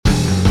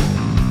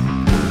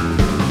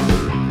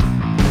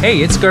Hey,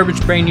 it's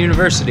Garbage Brain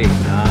University.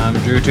 I'm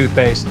Drew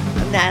Toothpaste.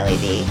 I'm Natalie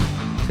D.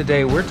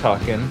 Today we're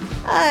talking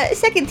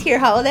Second tier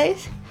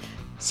holidays.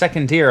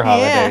 second tier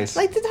holidays.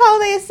 Yeah, like the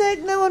holidays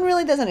that no one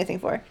really does anything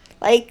for.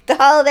 Like the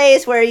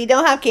holidays where you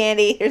don't have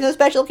candy, there's no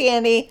special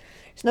candy,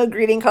 there's no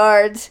greeting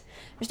cards,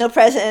 there's no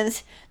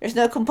presents, there's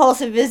no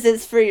compulsive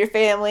visits for your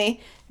family,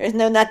 there's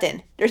no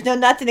nothing. There's no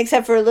nothing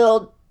except for a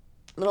little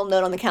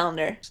note on the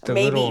calendar.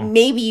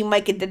 Maybe you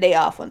might get the day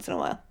off once in a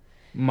while.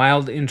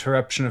 Mild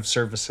interruption of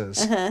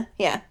services.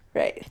 Yeah,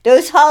 right.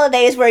 Those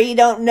holidays where you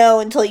don't know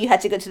until you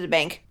had to go to the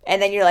bank.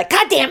 And then you're like,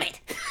 God damn it!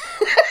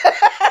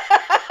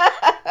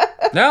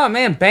 No,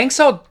 man, bank's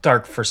all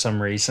dark for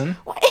some reason.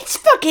 Well, it's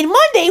fucking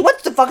Monday.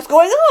 What the fuck's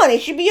going on?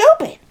 It should be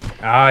open.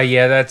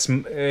 Yeah,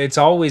 it's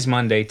always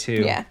Monday,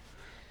 too. Yeah.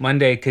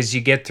 Monday, because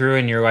you get through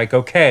and you're like,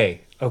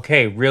 okay,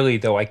 really,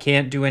 though, I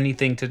can't do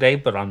anything today,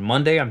 but on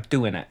Monday, I'm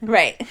doing it.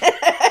 Right.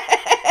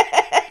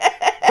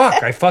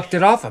 Fuck, I fucked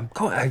it off.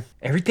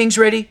 Everything's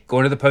ready.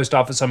 Going to the post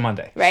office on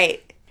Monday.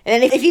 Right.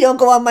 And then if you don't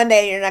go on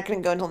Monday, you're not going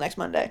to go until next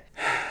Monday.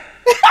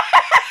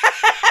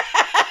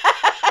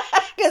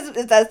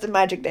 Because that's the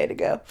magic day to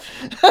go.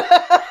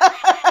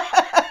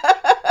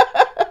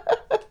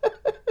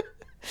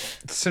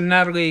 So,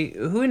 Natalie,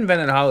 who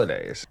invented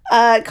holidays?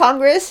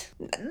 Congress.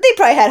 They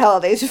probably had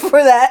holidays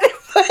before that.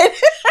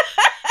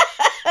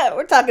 But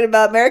we're talking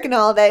about American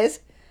holidays.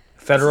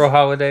 Federal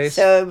holidays?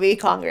 So it would be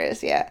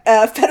Congress,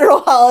 yeah.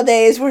 Federal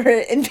holidays were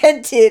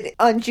invented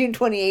on June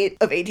 28th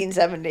of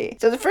 1870.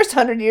 So the first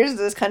 100 years of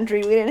this country,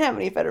 we didn't have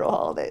any federal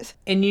holidays.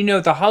 And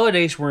the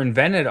holidays were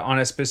invented on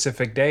a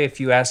specific day. If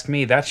you ask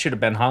me, that should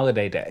have been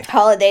Holiday Day.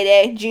 Holiday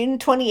Day, June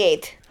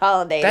 28th.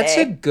 Holiday That's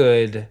Day. a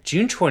good...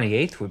 June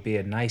 28th would be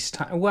a nice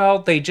time. Well,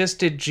 they just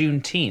did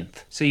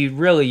Juneteenth. So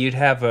you'd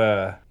have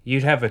a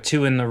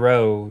 2 in the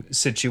row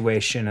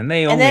situation, and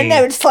then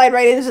they would slide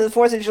right into the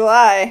 4th of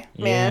July.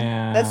 Man,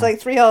 Yeah. that's like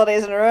 3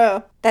 holidays in a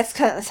row. That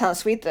sounds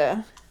sweet,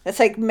 though. That's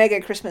like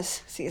mega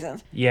Christmas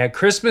season. Yeah,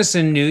 Christmas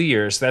and New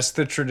Year's, that's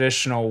the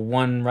traditional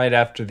one right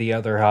after the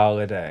other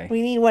holiday.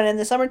 We need one in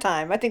the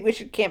summertime. I think we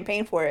should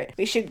campaign for it.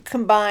 We should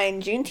combine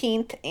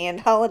Juneteenth and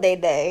Holiday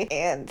Day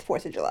and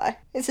 4th of July.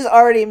 This is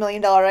already $1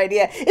 million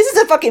idea. This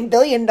is a fucking $1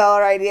 billion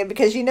idea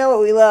because you know what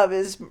we love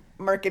is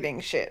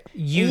marketing shit.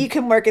 You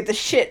can market the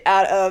shit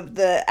out of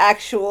the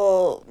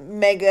actual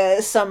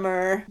mega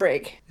summer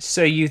break.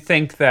 So you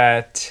think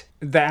that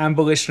the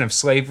abolition of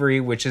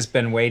slavery, which has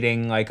been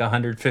waiting like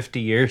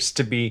 150 years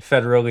to be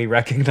federally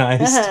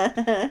recognized,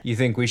 you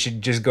think we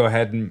should just go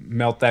ahead and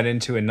melt that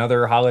into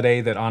another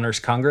holiday that honors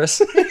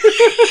Congress?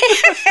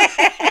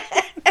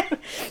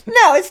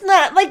 No, it's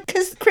not. Like,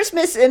 because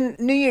Christmas and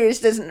New Year's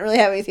doesn't really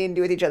have anything to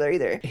do with each other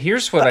either.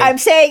 Here's what I'm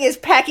saying is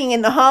packing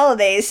in the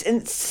holidays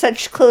in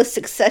such close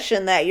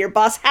succession that your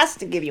boss has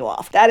to give you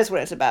off. That is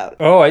what it's about.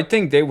 Oh, I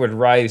think they would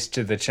rise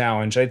to the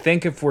challenge. I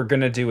think if we're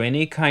going to do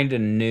any kind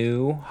of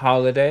new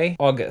holiday,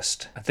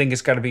 August. I think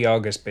it's got to be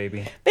August,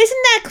 baby. But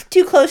isn't that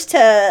too close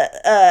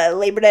to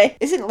Labor Day?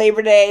 Isn't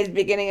Labor Day the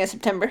beginning of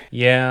September?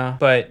 Yeah,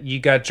 but you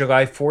got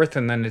July 4th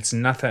and then it's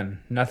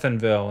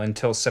Nothingville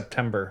until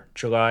September.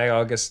 July,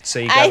 August. So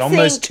you got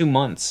almost 2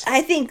 months.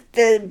 I think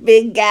the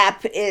big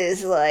gap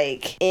is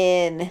like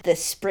in the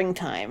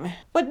springtime.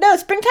 But no,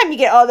 springtime you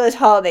get all those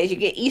holidays. You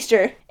get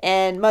Easter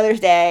and Mother's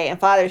Day and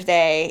Father's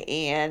Day,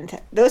 and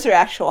those are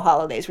actual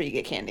holidays where you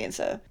get candy and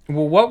stuff.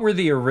 Well, what were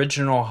the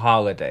original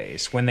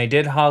holidays when they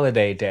did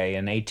Holiday Day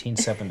in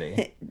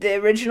 1870? The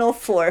original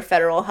 4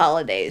 federal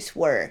holidays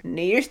were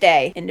New Year's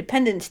Day,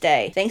 Independence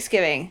Day,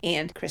 Thanksgiving,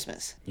 and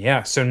Christmas.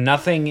 Yeah, so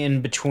nothing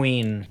in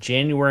between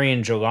January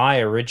and July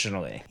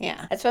originally.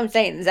 Yeah, that's what I'm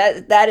saying.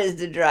 That is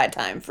the dry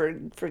time for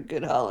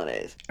good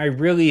holidays. I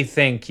really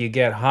think you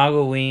get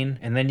Halloween,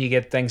 and then you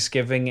get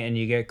Thanksgiving, and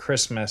you get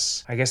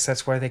Christmas. I guess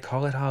that's why they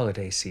call it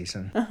holiday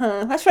season.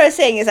 That's what I was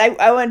saying is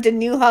I want a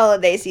new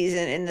holiday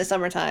season in the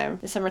summertime.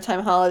 The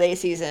summertime holiday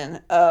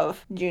season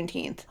of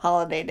Juneteenth,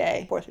 Holiday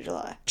Day, 4th of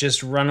July.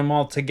 Just run them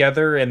all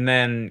together and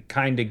then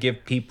kind of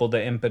give people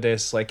the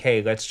impetus like,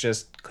 hey, let's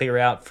just clear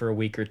out for a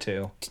week or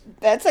two.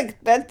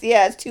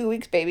 It's 2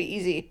 weeks, baby,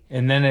 easy.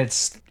 And then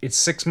it's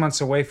 6 months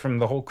away from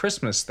the whole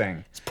Christmas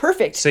thing. It's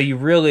perfect. So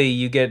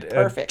you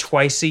get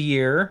twice a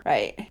year.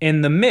 Right.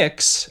 In the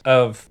mix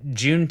of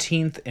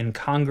Juneteenth and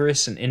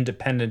Congress and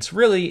independence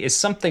really is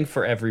something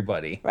for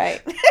everybody.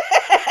 Right.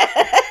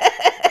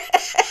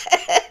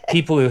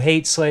 People who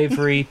hate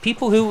slavery,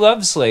 people who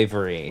love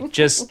slavery,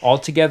 just all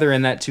together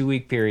in that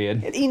 2-week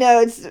period.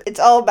 It's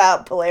all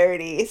about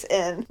polarities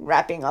and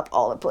wrapping up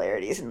all the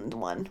polarities in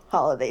one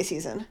holiday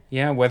season.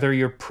 Yeah, whether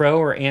you're pro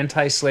or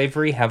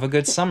anti-slavery, have a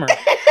good summer.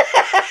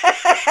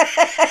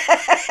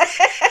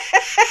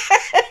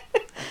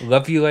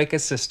 Love you like a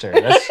sister.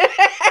 Just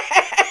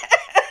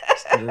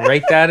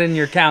write that in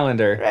your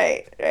calendar.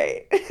 Right.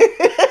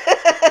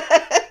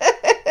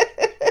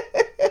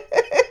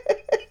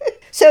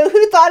 So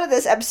who thought of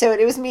this episode?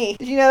 It was me.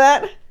 Did you know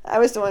that? I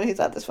was the one who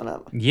thought this one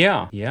up.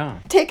 Yeah.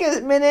 Take a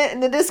minute in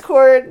the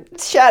Discord,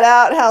 shout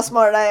out how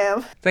smart I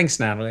am. Thanks,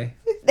 Natalie.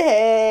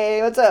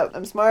 Hey, what's up?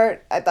 I'm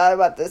smart. I thought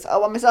about this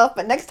all by myself,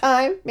 but next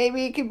time,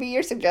 maybe it could be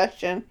your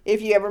suggestion,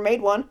 if you ever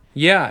made one.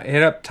 Yeah,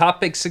 hit up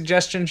topic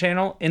suggestion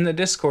channel in the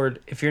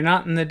Discord. If you're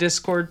not in the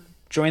Discord,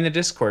 join the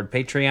Discord,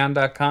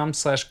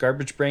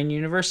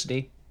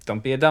 patreon.com/garbagebrainuniversity.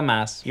 Don't be a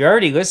dumbass. You're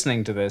already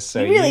listening to this,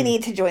 so You really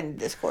need to join the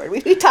Discord.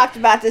 We've talked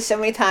about this so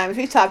many times.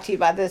 We've talked to you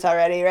about this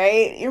already,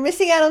 right? You're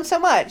missing out on so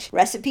much.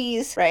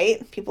 Recipes,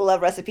 right? People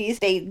love recipes.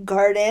 They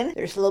garden.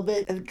 There's a little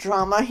bit of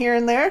drama here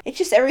and there. It's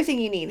just everything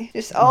you need.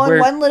 Just all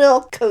in one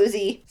little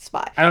cozy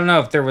spot. I don't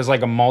know if there was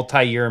like a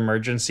multi-year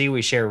emergency.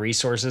 We share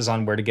resources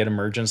on where to get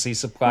emergency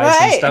supplies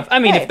and stuff. I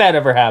mean, if that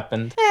ever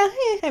happened. Yeah,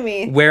 I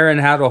mean. Where and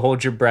how to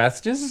hold your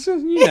breath. Just,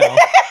 you know.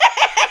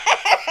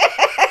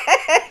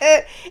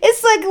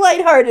 It's like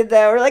lighthearted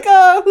though. We're like,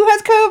 oh, who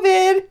has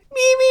COVID? Me.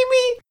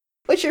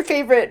 What's your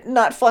favorite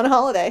not fun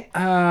holiday?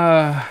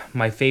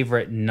 My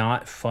favorite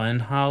not fun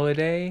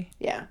holiday?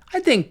 Yeah. I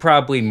think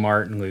probably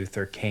Martin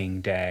Luther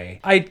King Day.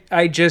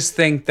 I just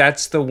think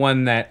that's the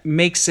one that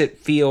makes it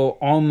feel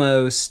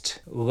almost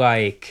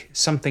like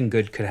something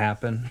good could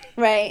happen.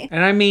 Right.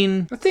 And I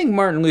mean, I think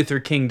Martin Luther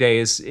King Day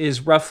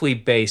is roughly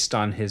based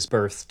on his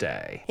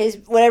birthday. His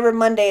whatever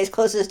Monday is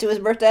closest to his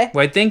birthday?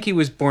 Well, I think he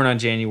was born on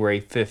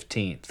January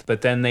 15th,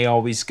 but then they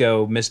always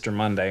go Mr.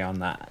 Monday on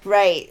that.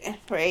 Right.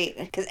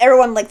 Because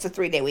everyone likes a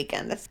 3-day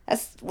weekend.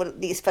 That's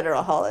what these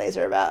federal holidays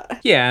are about.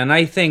 Yeah, and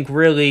I think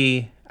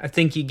you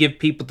give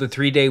people the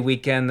 3-day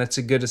weekend. That's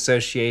a good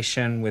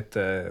association with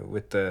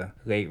the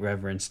late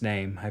Reverend's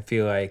name. I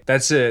feel like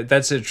that's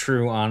a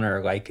true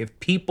honor. Like if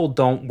people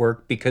don't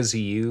work because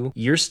of you,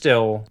 you're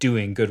still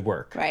doing good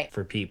work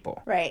for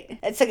people. Right.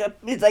 It's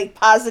like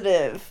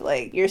positive,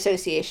 like your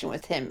association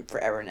with him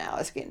forever now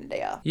is getting a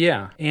day off.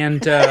 Yeah,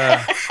 and.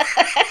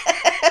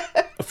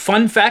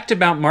 Fun fact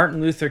about Martin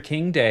Luther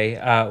King Day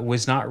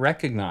was not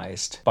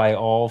recognized by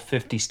all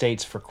 50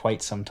 states for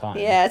quite some time.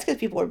 Yeah, it's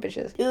because people were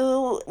bitches.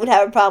 Who would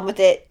have a problem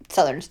with it?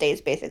 Southern states,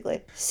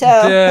 basically. So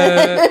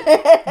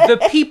the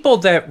people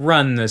that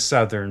run the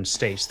southern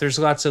states, there's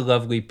lots of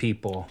lovely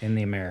people in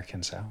the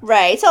American South.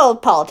 Right, it's all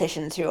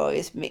politicians who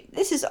always make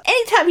this is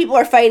anytime people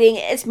are fighting,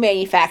 it's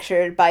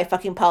manufactured by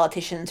fucking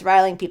politicians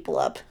riling people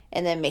up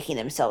and then making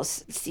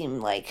themselves seem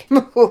like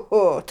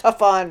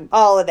tough on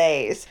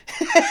holidays.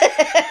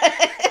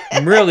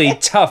 I'm really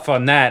tough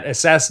on that.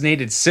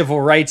 Assassinated civil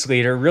rights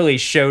leader really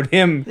showed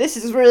him. This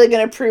is really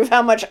going to prove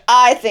how much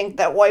I think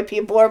that white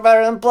people are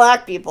better than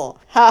black people.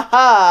 Ha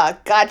ha,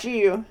 got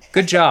you.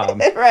 Good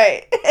job.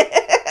 Right.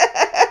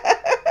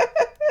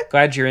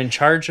 Glad you're in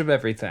charge of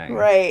everything.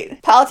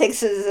 Right.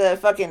 Politics is a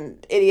fucking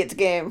idiot's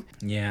game.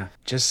 Yeah.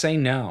 Just say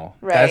no.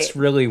 Right. That's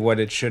really what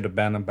it should have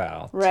been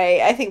about.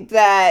 Right. I think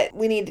that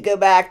we need to go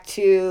back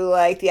to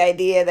like the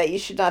idea that you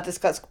should not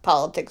discuss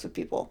politics with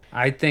people.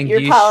 I think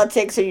your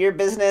politics are your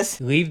business.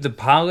 Leave the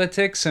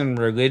politics and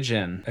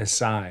religion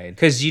aside.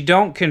 Because you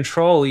don't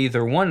control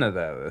either one of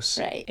those.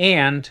 Right.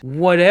 And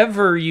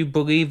whatever you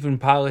believe in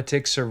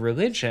politics or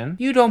religion,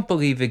 you don't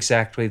believe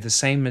exactly the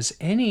same as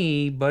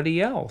anybody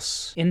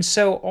else. And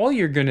so all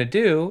you're going to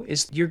do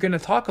is you're going to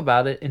talk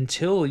about it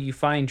until you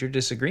find your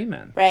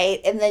disagreement.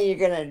 Right. And then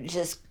you're going to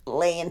just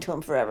lay into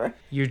them forever.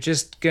 You're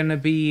just going to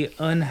be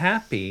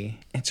unhappy.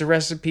 It's a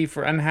recipe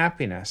for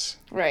unhappiness.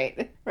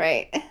 Right.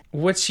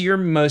 What's your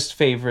most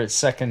favorite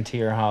second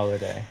tier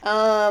holiday?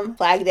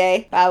 Flag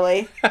Day,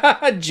 probably.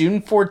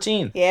 June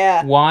 14th.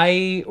 Yeah.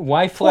 Why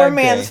Flag Day? Poor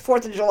man's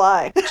 4th of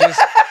July.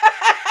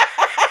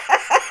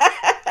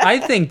 I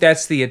think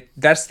that's the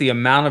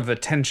amount of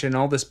attention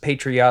all this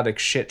patriotic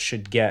shit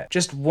should get.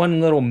 Just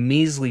one little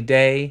measly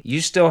day.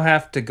 You still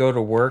have to go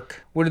to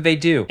work. What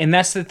do? And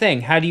that's the thing.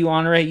 How do you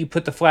honor it? You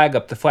put the flag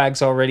up. The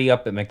flag's already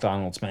up at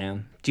McDonald's,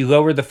 man. Do you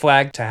lower the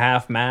flag to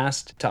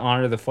half-mast to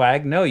honor the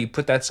flag? No, you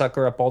put that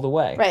sucker up all the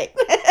way. Right.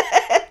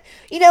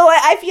 You know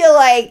what? I feel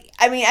like,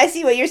 I mean, I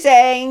see what you're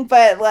saying,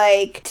 but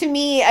like, to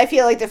me, I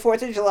feel like the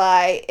 4th of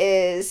July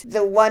is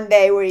the one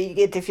day where you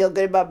get to feel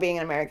good about being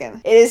an American.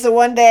 It is the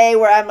one day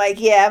where I'm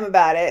like, yeah, I'm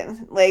about it.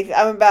 Like,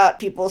 I'm about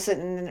people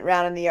sitting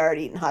around in the yard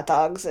eating hot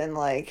dogs and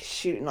like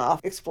shooting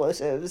off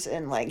explosives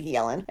and like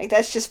yelling. Like,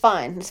 that's just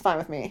fine. It's fine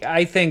with me.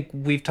 I think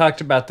we've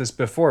talked about this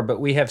before, but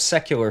we have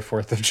secular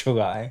 4th of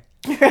July.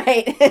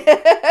 Right.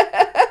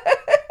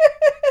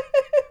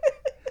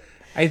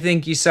 I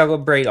think you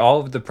celebrate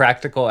all of the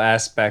practical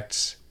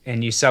aspects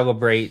and you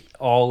celebrate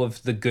all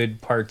of the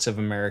good parts of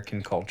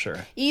American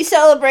culture. You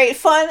celebrate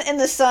fun in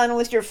the sun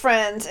with your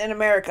friends in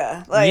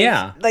America. Like,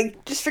 yeah.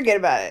 Like, just forget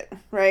about it,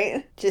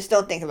 right? Just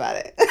don't think about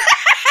it.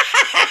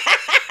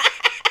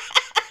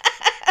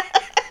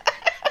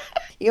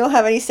 You don't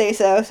have any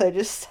say-so, so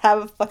just have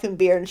a fucking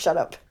beer and shut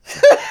up.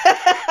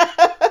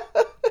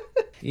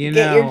 Get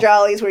your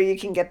jollies where you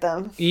can get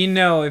them. You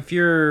know, if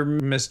you're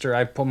Mr.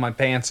 I pull my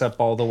pants up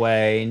all the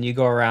way and you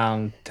go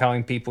around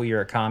telling people you're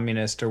a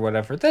communist or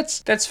whatever,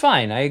 that's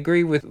fine. I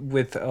agree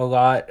with a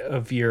lot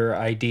of your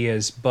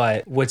ideas,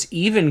 but what's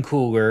even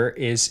cooler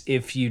is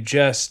if you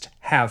just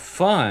have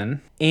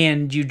fun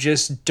and you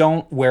just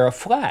don't wear a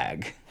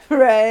flag.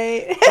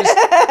 Right.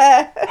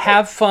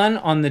 Have fun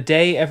on the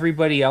day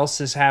everybody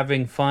else is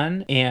having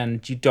fun,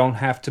 and you don't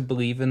have to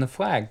believe in the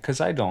flag,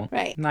 because I don't.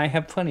 Right. And I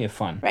have plenty of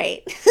fun.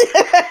 Right.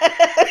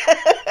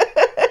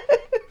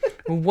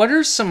 What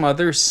are some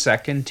other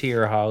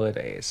second-tier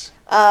holidays?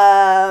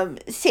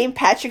 St.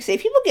 Patrick's Day.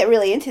 People get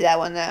really into that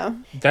one, though.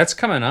 That's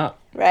coming up.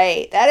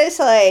 Right. That is,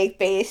 like,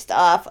 based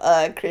off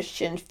a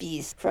Christian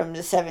feast from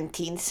the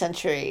 17th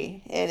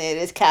century. And it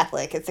is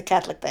Catholic. It's a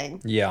Catholic thing.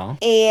 Yeah.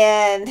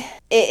 And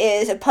it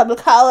is a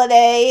public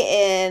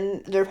holiday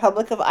in the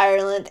Republic of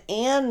Ireland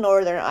and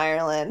Northern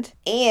Ireland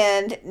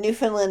and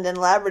Newfoundland and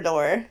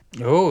Labrador.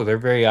 Oh, they're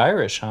very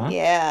Irish, huh?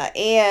 Yeah.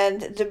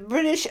 And the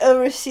British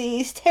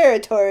Overseas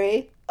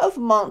Territory of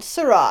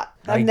Montserrat.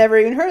 I've never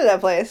even heard of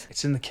that place.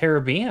 It's in the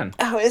Caribbean.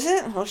 Oh, is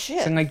it? Oh, shit.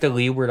 It's in like the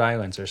Leeward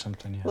Islands or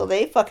something. Yeah. Well,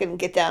 they fucking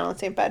get down on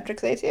St.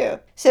 Patrick's Day, too.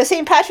 So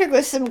St. Patrick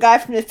was some guy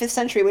from the 5th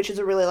century, which is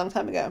a really long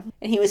time ago.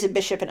 And he was a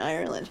bishop in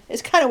Ireland.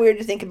 It's kind of weird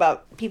to think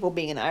about people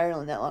being in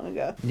Ireland that long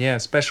ago. Yeah,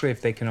 especially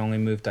if they can only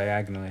move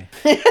diagonally.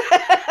 Do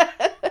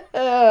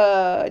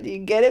you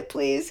get it,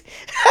 please?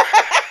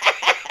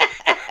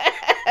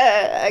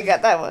 I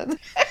got that one.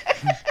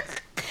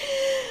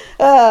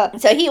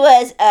 So he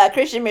was a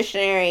Christian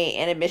missionary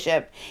and a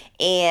bishop,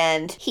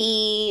 and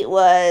he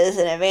was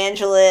an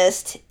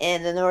evangelist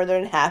in the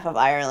northern half of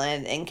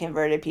Ireland and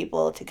converted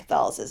people to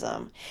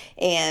Catholicism.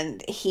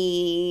 And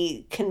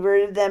he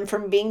converted them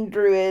from being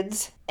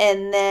Druids.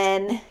 And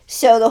then,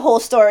 so the whole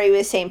story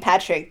with St.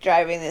 Patrick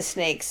driving the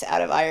snakes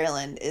out of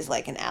Ireland is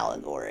like an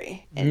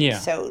allegory. And yeah.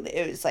 So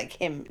it was like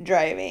him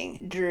driving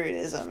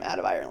Druidism out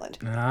of Ireland.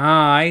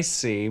 Ah, I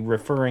see.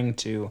 Referring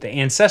to the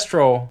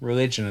ancestral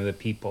religion of the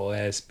people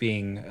as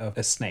being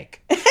a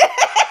snake.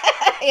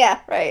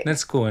 Yeah, right.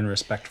 That's cool and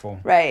respectful.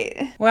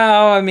 Right.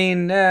 Well, I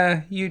mean,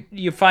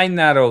 you find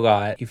that a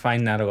lot. You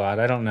find that a lot.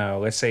 I don't know.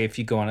 Let's say if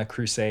you go on a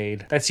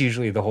crusade, that's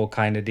usually the whole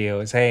kind of deal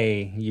is,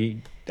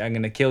 hey, I'm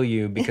going to kill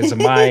you because of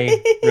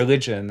my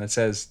religion that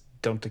says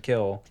don't to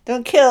kill.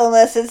 Don't kill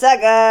unless it's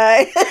that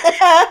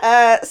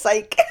guy.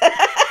 Psych.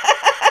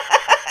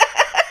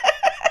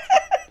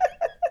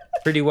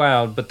 Pretty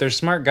wild, but they're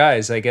smart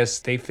guys. I guess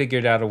they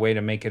figured out a way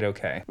to make it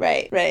okay.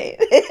 Right.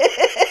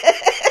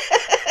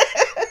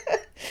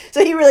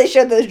 So he really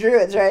showed those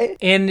Druids, right?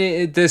 And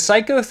the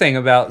psycho thing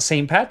about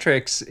St.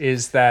 Patrick's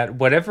is that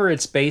whatever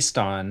it's based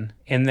on,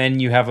 and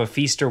then you have a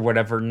feast or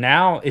whatever,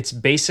 now it's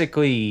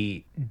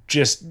basically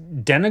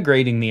just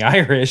denigrating the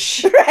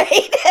Irish.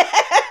 Right.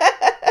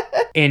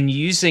 And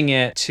using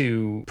it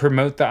to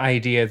promote the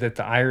idea that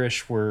the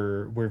Irish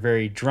were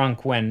very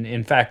drunk, when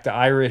in fact the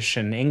Irish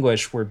and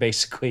English were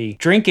basically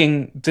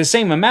drinking the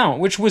same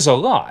amount, which was a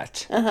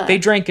lot. Uh-huh. They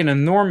drank an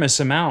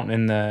enormous amount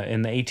in the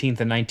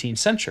 18th and 19th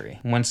century.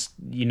 Once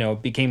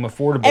it became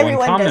affordable and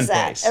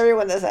commonplace.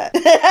 Everyone does that.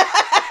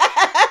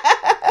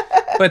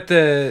 But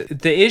the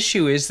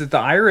issue is that the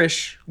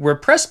Irish were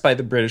oppressed by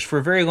the British for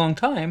a very long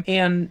time.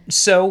 And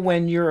so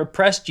when you're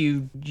oppressed,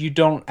 you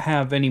don't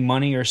have any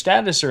money or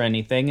status or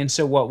anything. And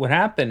so what would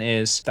happen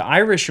is the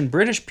Irish and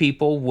British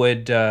people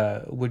would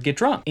get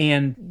drunk.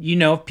 And,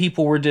 if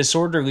people were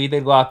disorderly,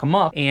 they'd lock them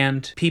up.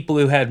 And people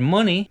who had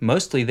money,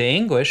 mostly the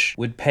English,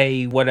 would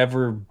pay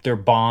whatever their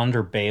bond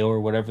or bail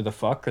or whatever the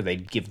fuck, or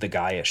they'd give the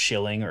guy a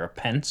shilling or a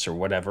pence or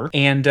whatever.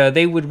 And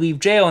they would leave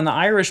jail, and the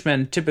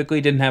Irishmen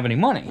typically didn't have any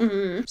money.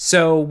 Mm-hmm.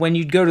 So when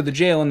you'd go to the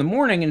jail in the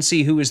morning and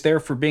see who was there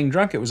for being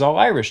drunk, it was all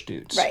Irish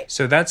dudes. Right.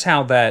 So that's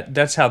how that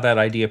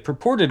idea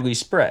purportedly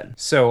spread.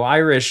 So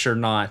Irish are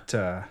not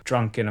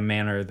drunk in a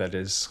manner that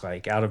is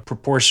like out of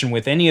proportion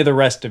with any of the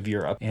rest of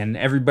Europe, and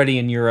everybody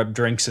in Europe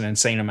drinks an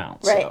insane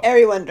amount. Right. So.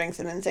 Everyone drinks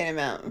an insane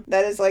amount.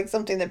 That is like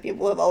something that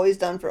people have always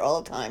done for all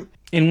of time.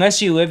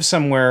 Unless you live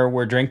somewhere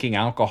where drinking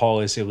alcohol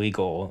is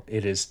illegal,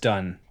 it is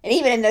done. And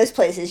even in those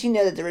places, you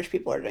know that the rich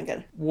people are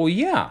drinking. Well,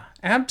 yeah,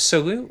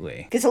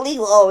 absolutely. Because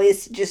illegal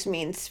always just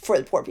means for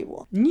the poor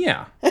people.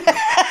 Yeah.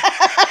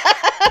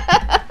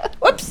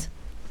 Whoops.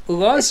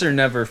 Laws are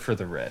never for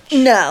the rich.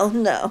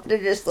 No. They're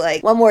just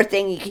like one more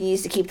thing you can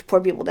use to keep the poor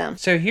people down.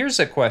 So here's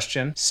a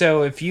question.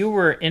 So if you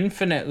were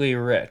infinitely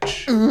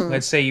rich,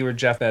 let's say you were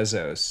Jeff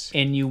Bezos,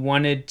 and you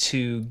wanted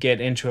to get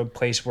into a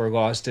place where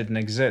laws didn't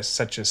exist,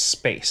 such as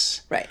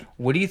space. Right.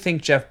 What do you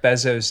think Jeff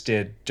Bezos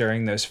did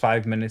during those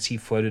 5 minutes he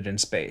floated in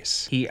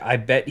space? I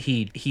bet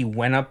he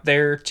went up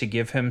there to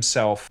give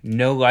himself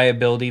no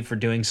liability for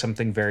doing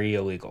something very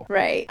illegal.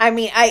 Right. I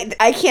mean,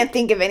 I can't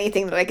think of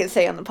anything that I could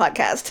say on the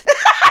podcast.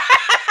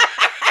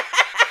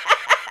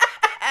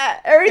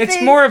 Everything,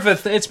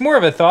 it's more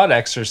of a thought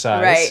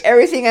exercise. Right.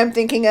 Everything I'm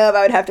thinking of,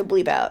 I would have to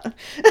bleep out. Leave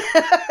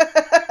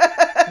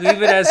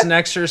it as an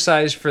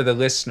exercise for the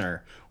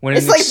listener. When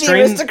it's like the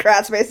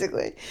Aristocrats,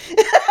 basically.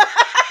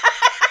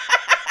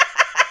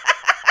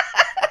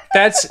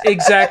 That's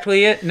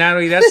exactly it,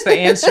 Natalie. That's the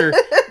answer.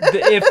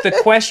 if the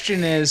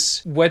question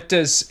is, what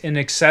does an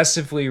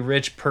excessively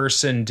rich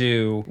person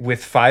do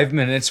with 5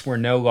 minutes where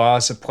no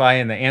laws apply?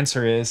 And the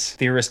answer is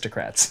the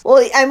aristocrats.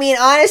 Well, I mean,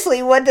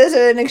 honestly, what does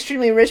an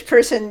extremely rich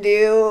person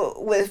do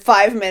with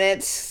 5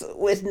 minutes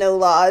with no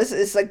laws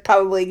is like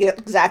probably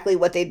exactly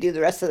what they do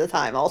the rest of the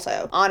time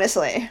also,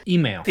 honestly.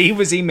 Email. He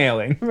was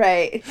emailing.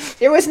 Right.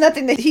 There was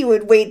nothing that he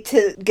would wait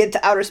to get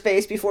to outer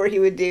space before he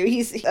would do.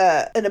 He's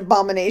an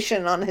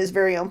abomination on his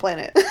very own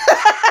planet.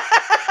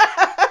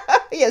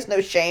 He has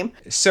no shame.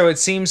 So it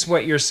seems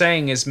what you're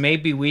saying is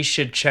maybe we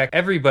should check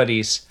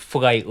everybody's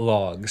flight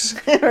logs.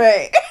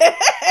 Right.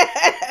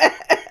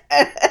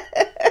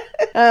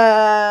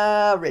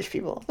 Rich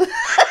people.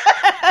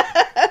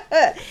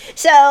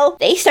 So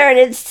they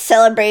started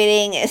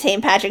celebrating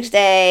St. Patrick's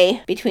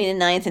Day between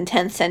the 9th and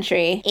 10th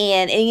century.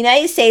 And in the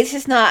United States,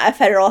 it's not a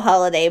federal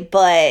holiday,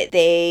 but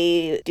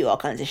they do all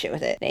kinds of shit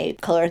with it. They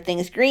color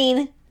things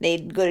green. They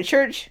go to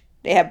church.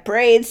 They have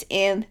parades,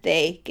 and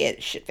they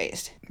get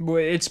shit-faced.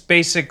 It's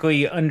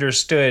basically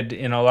understood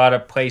in a lot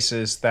of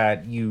places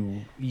that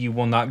you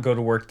will not go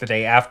to work the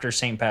day after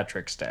St.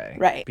 Patrick's Day.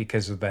 Right.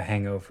 Because of the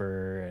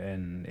hangover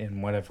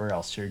and whatever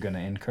else you're going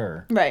to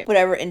incur. Right.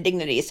 Whatever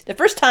indignities. The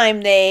first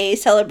time they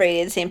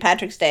celebrated St.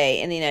 Patrick's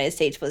Day in the United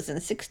States was in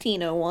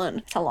 1601.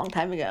 That's a long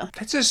time ago.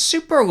 That's a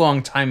super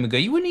long time ago.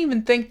 You wouldn't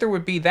even think there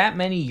would be that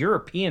many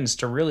Europeans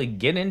to really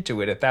get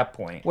into it at that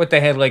point. What,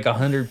 they had like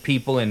 100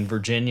 people in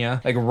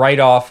Virginia? Like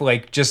right off,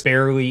 like just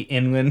barely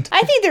inland?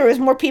 I think there was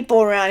more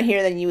people around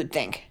here than you would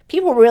think.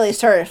 People really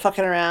started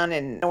fucking around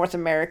in North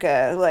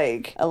America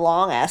like a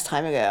long ass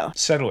time ago.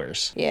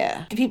 Settlers.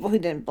 Yeah. The people who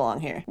didn't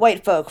belong here.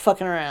 White folk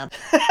fucking around.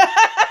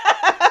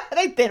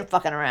 They've been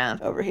fucking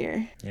around over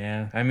here.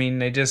 Yeah, I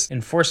mean,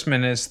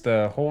 enforcement is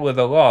the whole of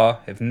the law.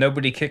 If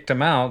nobody kicked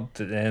them out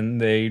and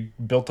they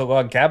built a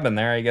log cabin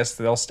there, I guess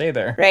they'll stay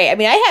there. Right. I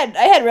mean,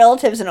 I had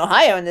relatives in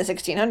Ohio in the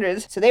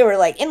 1600s, so they were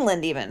like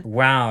inland even.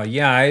 Wow.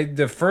 Yeah.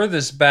 The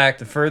furthest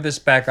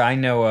back I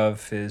know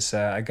of is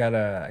I got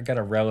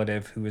a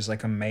relative who was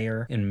like a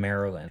mayor in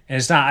Maryland, and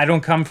it's not. I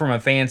don't come from a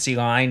fancy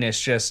line.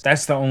 It's just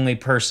that's the only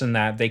person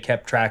that they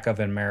kept track of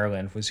in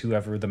Maryland was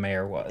whoever the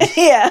mayor was.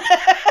 Yeah.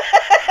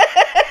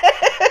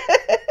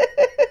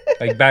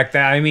 Like back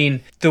then, I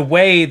mean, the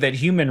way that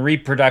human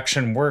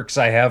reproduction works,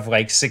 I have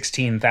like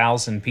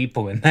 16,000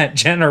 people in that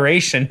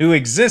generation who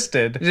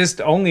existed.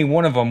 Just only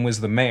one of them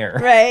was the mayor.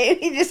 Right.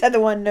 He just had the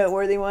one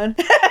noteworthy one.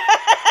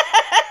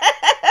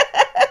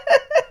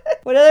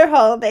 What other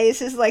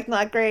holidays is like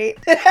not great?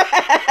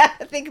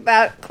 Think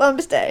about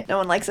Columbus Day. No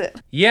one likes it.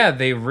 Yeah,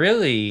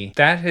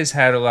 that has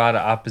had a lot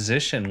of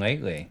opposition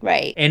lately.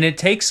 Right. And it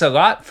takes a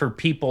lot for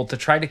people to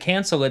try to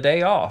cancel a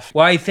day off.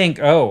 Well, I think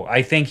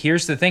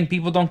here's the thing.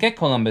 People don't get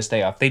Columbus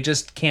Day off. They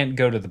just can't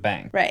go to the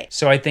bank. Right.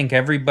 So I think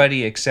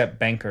everybody except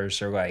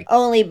bankers are like...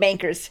 Only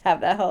bankers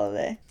have that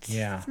holiday.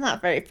 Yeah. It's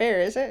not very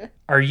fair, is it?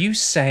 Are you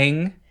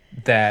saying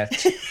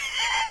that...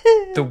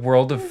 the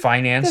world of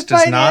finance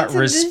does not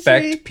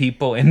respect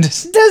people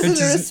Doesn't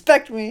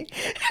respect me.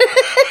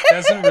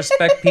 Doesn't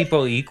respect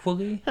people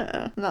equally?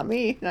 Not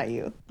me, not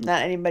you,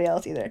 not anybody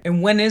else either.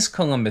 And when is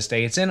Columbus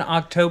Day? It's in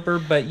October,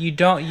 but you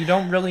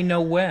don't really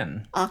know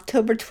when.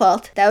 October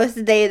 12th. That was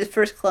the day of the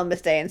first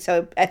Columbus Day, and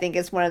so I think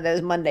it's one of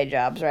those Monday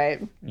jobs,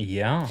 right?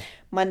 Yeah.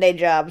 Monday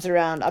jobs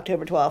around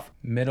October 12th.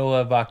 Middle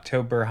of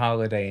October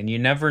holiday, and you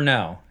never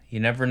know. You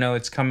never know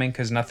it's coming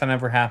because nothing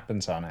ever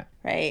happens on it.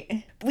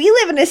 Right. We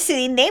live in a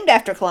city named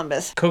after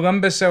Columbus.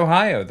 Columbus,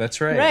 Ohio.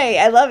 That's right. Right.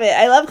 I love it.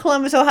 I love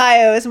Columbus,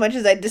 Ohio as much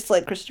as I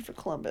dislike Christopher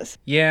Columbus.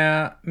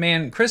 Yeah,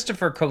 man,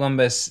 Christopher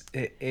Columbus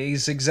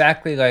is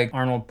exactly like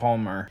Arnold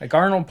Palmer. Like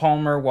Arnold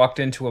Palmer walked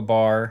into a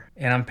bar,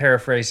 and I'm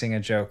paraphrasing a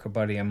joke a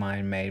buddy of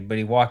mine made, but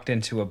he walked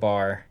into a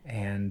bar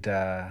and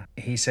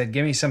he said,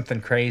 "Give me something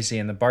crazy."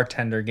 And the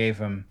bartender gave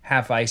him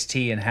half iced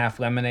tea and half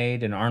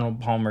lemonade. And Arnold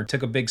Palmer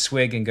took a big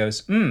swig and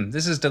goes,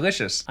 "This is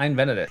delicious. I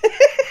invented it."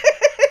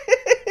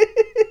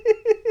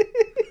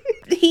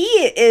 He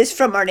is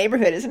from our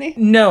neighborhood, isn't he?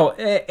 No,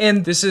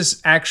 and this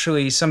is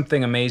actually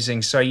something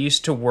amazing. So I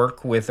used to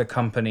work with a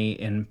company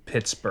in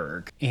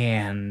Pittsburgh,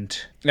 and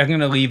I'm going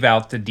to leave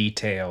out the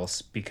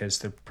details because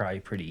they're probably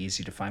pretty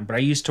easy to find. But I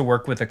used to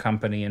work with a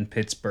company in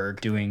Pittsburgh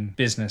doing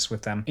business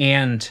with them.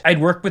 And I'd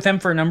worked with them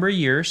for a number of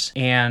years.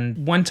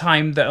 And one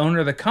time, the owner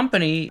of the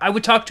company, I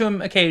would talk to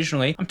him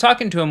occasionally. I'm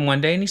talking to him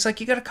one day, and he's like,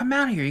 "You got to come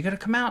out here. You got to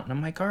come out." And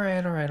I'm like, all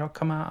right, I'll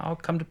come out. I'll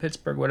come to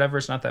Pittsburgh, whatever.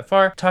 It's not that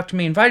far. Talked to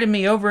me, invited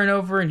me over and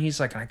over. And he's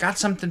like, "I got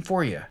something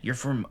for you. You're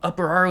from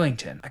Upper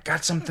Arlington. I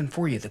got something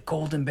for you, the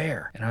Golden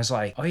Bear." And I was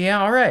like, "Oh,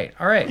 yeah, all right,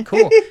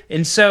 cool."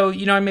 And so,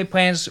 I made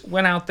plans,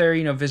 went out there,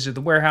 visited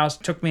the warehouse,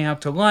 took me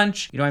out to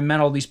lunch. I met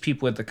all these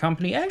people at the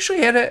company. I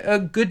actually had a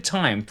good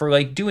time for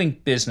like doing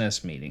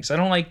business meetings. I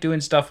don't like doing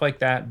stuff like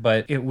that,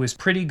 but it was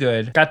pretty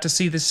good. Got to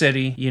see the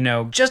city,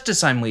 just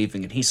as I'm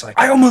leaving, and he's like,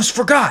 I almost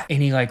forgot.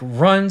 And he like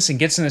runs and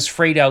gets in this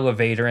freight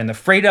elevator, and the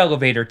freight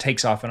elevator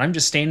takes off, and I'm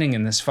just standing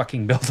in this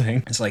fucking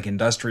building. It's like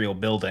industrial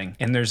building,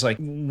 and there's like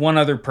one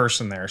other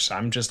person there, so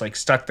I'm just like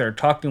stuck there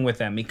talking with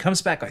them. He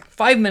comes back like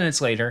 5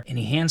 minutes later, and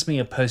he hands me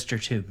a poster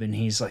tube, and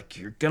he's like,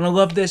 you're gonna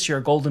love this. You're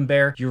a golden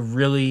bear. You're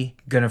really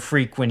gonna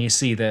freak when you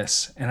see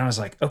this. And I was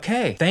like,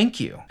 okay, thank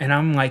you. And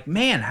I'm like,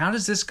 man, how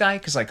does this guy,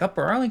 because like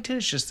Upper Arlington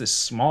is just this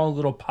small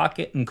little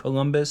pocket in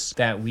Columbus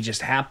that we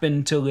just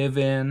happen to live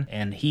in,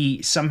 and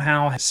he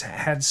somehow has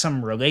had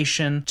some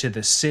relation to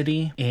the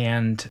city,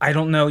 and I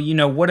don't know,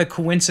 what a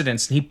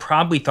coincidence. And he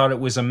probably thought it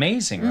was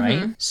amazing,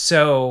 right?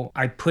 So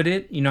I put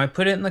it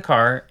in the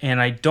car,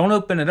 and I don't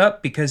open it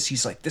up because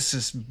he's like, this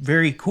is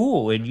very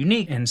cool and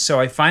unique. And so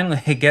I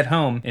finally get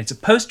home, and it's a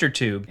poster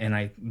tube, and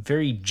I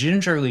very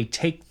gingerly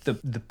take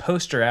the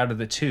poster out of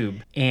the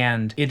tube,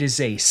 and it is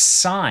a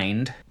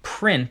signed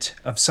print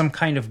of some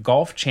kind of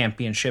golf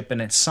championship,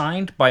 and it's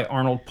signed by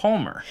Arnold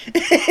Palmer.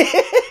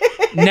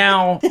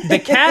 Now, the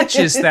catch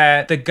is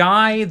that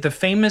the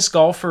famous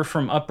golfer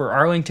from Upper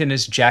Arlington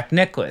is Jack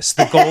Nicklaus,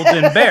 the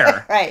Golden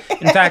Bear. Right.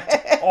 In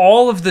fact,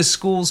 all of the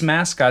school's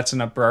mascots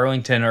in Upper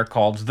Arlington are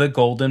called the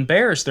Golden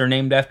Bears. They're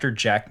named after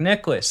Jack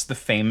Nicklaus, the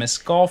famous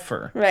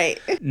golfer. Right.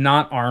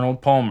 Not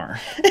Arnold Palmer.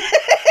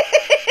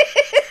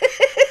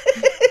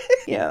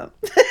 Yeah.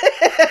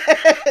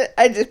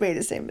 I just made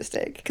the same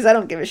mistake because I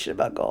don't give a shit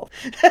about golf.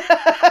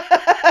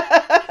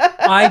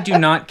 I do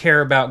not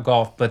care about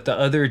golf, but the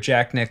other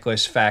Jack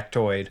Nicklaus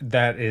factoid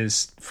that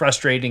is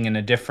frustrating in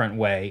a different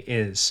way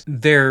is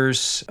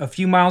there's a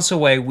few miles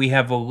away, we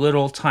have a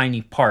little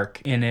tiny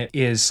park, and it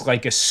is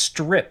like a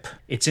strip.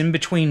 It's in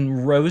between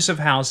rows of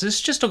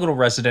houses, just a little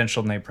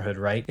residential neighborhood,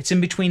 right? It's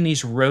in between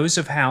these rows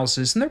of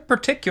houses, and they're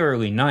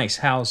particularly nice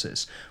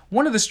houses.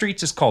 One of the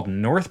streets is called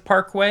North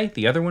Parkway.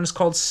 The other one is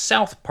called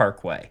South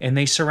Parkway. And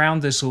they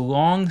surround this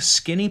long,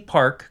 skinny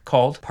park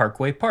called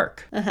Parkway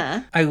Park.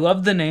 I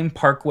love the name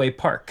Parkway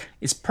Park.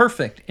 It's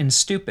perfect and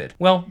stupid.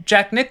 Well,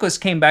 Jack Nicklaus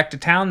came back to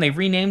town. They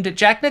renamed it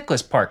Jack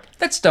Nicklaus Park.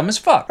 That's dumb as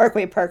fuck.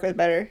 Parkway Park was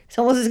better. It's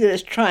almost as good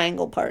as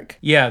Triangle Park.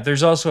 Yeah,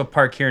 there's also a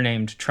park here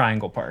named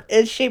Triangle Park.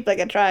 It's shaped like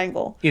a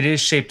triangle. It is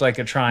shaped like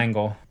a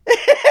triangle.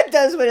 It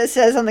does what it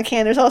says on the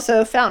can. There's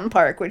also Fountain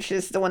Park, which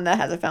is the one that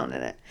has a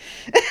fountain in it.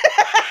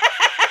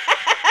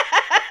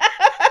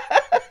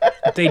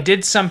 They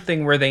did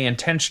something where they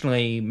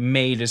intentionally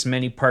made as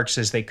many parks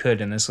as they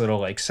could in this little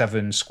like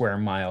 7 square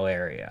mile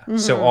area.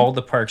 So all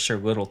the parks are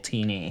little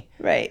teeny.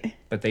 Right.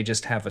 But they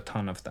just have a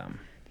ton of them.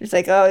 It's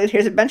like, oh,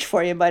 here's a bench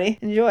for you, buddy.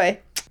 Enjoy.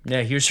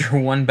 Yeah, here's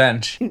your one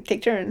bench.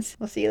 Take turns.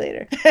 We'll see you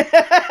later.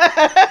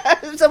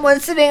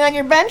 Someone's sitting on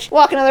your bench,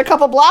 walk another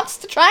couple blocks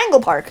to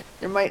Triangle Park.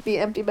 There might be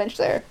an empty bench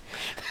there.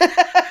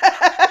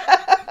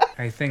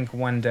 I think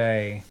one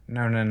day,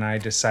 Nona and I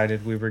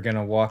decided we were going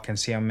to walk and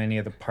see how many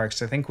of the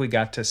parks. I think we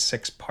got to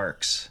 6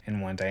 parks in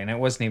one day, and it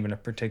wasn't even a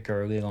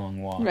particularly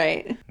long walk.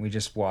 Right. We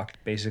just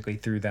walked basically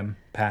through them,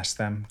 past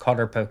them, caught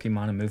our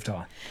Pokemon, and moved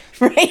on.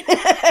 Right.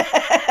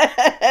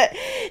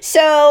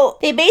 So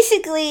they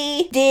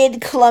basically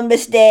did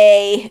Columbus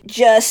Day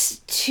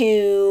just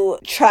to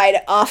try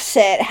to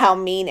offset how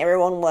mean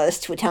everyone was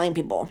to Italian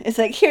people. It's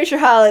like, here's your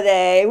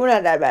holiday. We're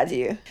not that bad to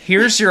you.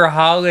 Here's your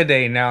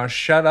holiday now.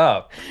 Shut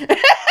up.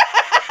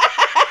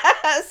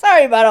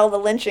 Sorry about all the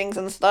lynchings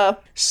and stuff.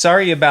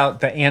 Sorry about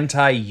the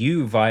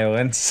anti-you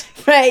violence.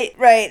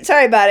 Right.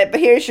 Sorry about it, but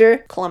here's your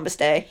Columbus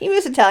Day. He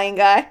was an Italian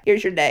guy.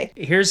 Here's your day.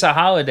 Here's a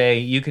holiday.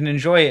 You can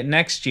enjoy it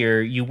next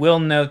year. You will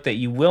note that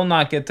you will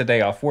not get the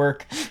day off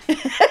work.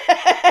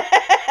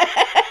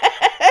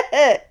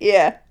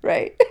 Yeah,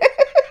 right.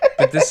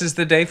 But this is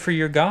the day for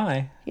your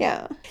guy.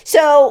 Yeah.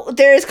 So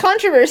there's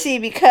controversy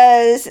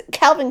because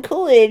Calvin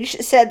Coolidge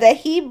said that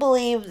he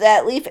believed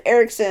that Leif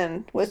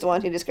Erikson was the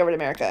one who discovered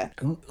America.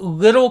 A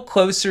little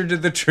closer to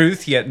the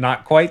truth, yet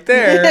not quite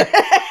there.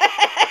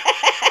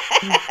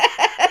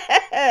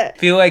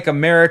 Feel like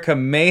America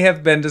may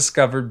have been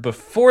discovered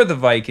before the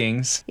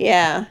Vikings.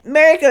 Yeah.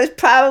 America was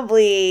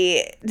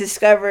probably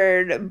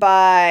discovered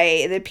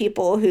by the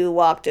people who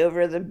walked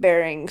over the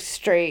Bering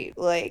Strait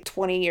like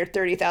 20 or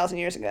 30,000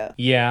 years ago.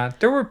 Yeah,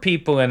 there were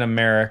people in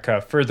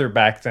America further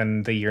back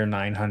than the year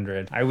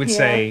 900. I would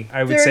say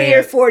 30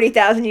 or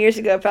 40,000 years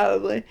ago,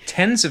 probably.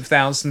 Tens of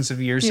thousands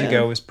of years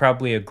ago is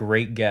probably a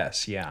great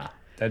guess, yeah.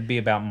 That'd be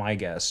about my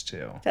guess,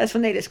 too. That's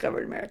when they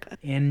discovered America.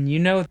 And,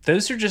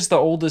 those are just the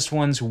oldest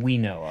ones we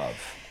know of.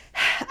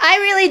 I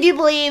really do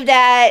believe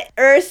that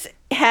Earth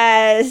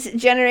has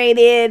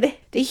generated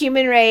the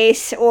human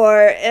race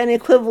or an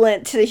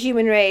equivalent to the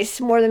human race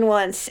more than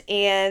once,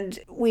 and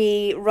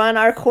we run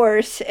our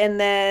course and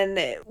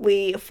then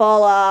we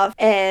fall off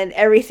and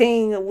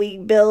everything we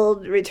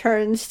build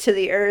returns to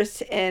the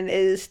earth and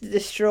is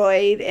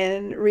destroyed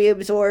and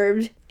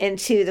reabsorbed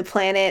into the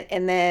planet,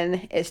 and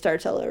then it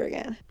starts all over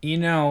again. You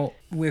know,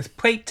 with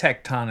plate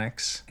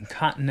tectonics and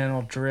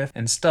continental drift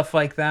and stuff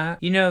like that,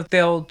 you know,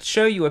 they'll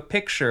show you a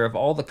picture of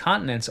all the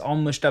continents all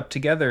mushed up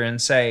together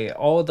and say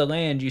all of the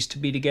land used to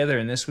be together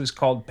and this was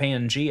called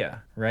Pangea,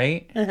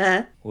 right?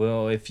 Uh-huh.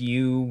 Well, if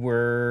you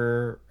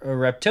were a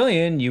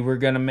reptilian, you were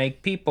going to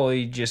make people,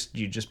 you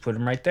just put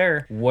them right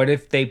there. What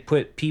if they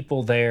put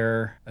people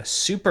there a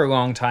super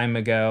long time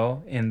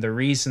ago, and the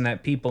reason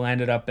that people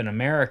ended up in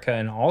America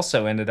and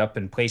also ended up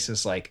in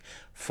places like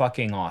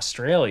fucking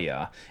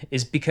Australia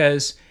is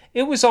because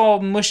it was all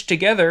mushed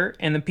together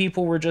and the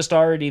people were just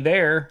already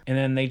there, and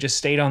then they just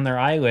stayed on their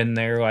island.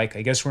 They're like,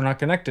 I guess we're not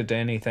connected to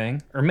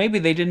anything. Or maybe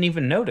they didn't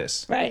even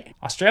notice. Right.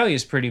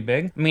 Australia's pretty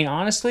big. I mean,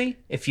 honestly,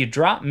 if you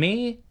drop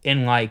me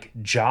in like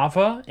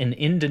Java in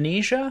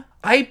Indonesia,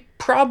 I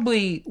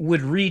probably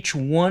would reach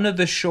one of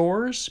the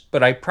shores,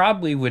 but I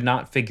probably would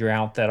not figure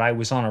out that I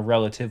was on a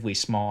relatively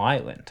small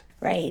island.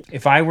 Right.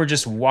 If I were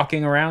just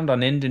walking around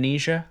on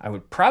Indonesia, I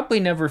would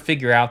probably never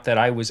figure out that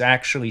I was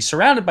actually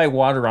surrounded by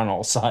water on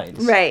all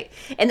sides. Right.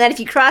 And then if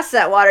you cross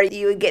that water,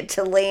 you would get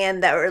to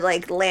land that were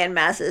like land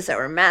masses that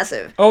were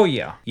massive. Oh,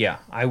 yeah. Yeah.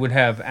 I would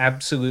have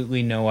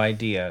absolutely no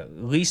idea,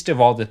 least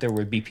of all that there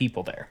would be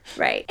people there.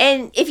 Right.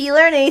 And if you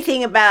learn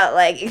anything about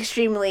like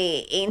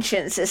extremely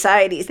ancient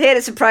societies, they had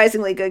a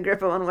surprisingly good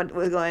grip on what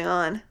was going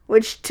on,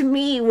 which to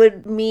me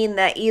would mean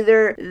that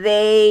either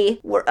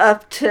they were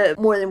up to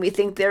more than we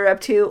think they're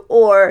up to,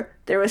 or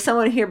there was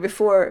someone here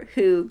before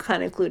who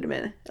kind of clued them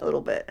in a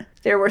little bit.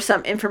 There were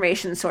some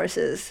information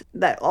sources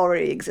that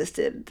already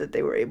existed that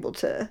they were able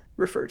to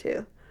refer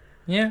to.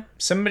 Yeah,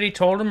 somebody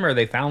told them, or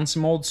they found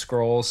some old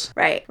scrolls.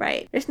 Right,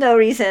 right. There's no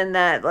reason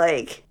that,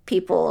 like,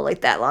 people,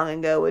 like, that long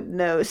ago would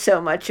know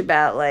so much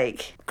about,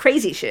 like,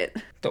 crazy shit.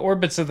 The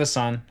orbits of the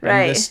sun,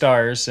 right, and the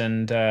stars,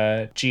 and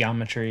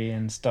geometry,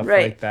 and stuff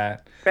right, like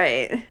that.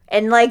 Right.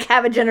 And, like,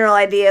 have a general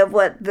idea of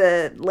what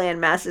the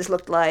land masses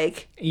looked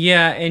like.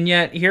 Yeah, and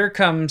yet here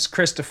comes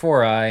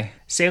Christophori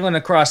sailing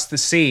across the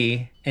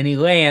sea, and he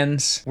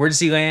lands. Where does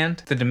he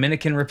land? The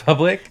Dominican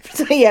Republic?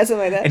 Yeah, something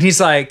like that. And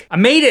he's like, I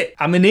made it!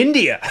 I'm in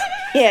India!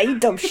 Yeah, you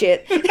dumb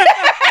shit.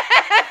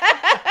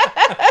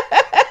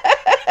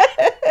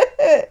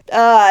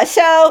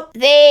 So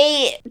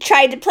they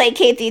tried to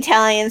placate the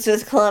Italians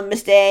with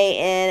Columbus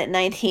Day in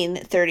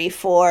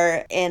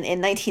 1934, and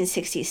in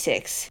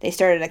 1966 they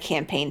started a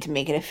campaign to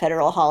make it a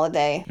federal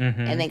holiday,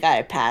 and they got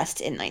it passed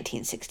in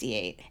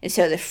 1968. And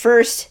so the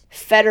first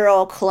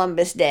federal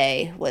Columbus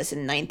Day was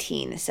in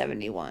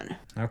 1971.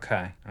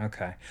 Okay.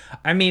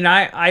 I mean,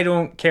 I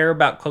don't care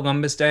about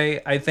Columbus Day.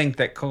 I think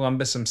that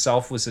Columbus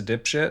himself was a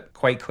dipshit,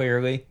 quite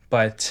clearly.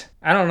 But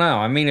I don't know.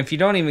 I mean, if you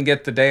don't even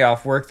get the day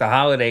off work, the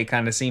holiday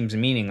kind of seems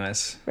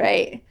meaningless.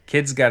 Right.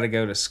 Kids got to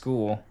go to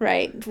school.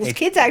 Right. Well,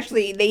 kids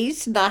actually, they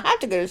used to not have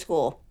to go to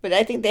school, but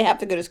I think they have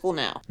to go to school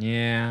now.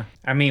 Yeah.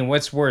 I mean,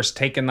 what's worse,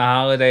 taking the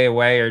holiday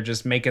away or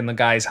just making the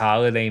guy's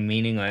holiday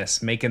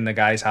meaningless? Making the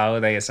guy's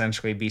holiday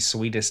essentially be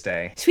Sweetest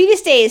Day.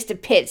 Sweetest Day is to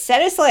pits.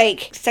 That is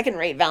like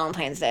second-rate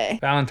Valentine's Day.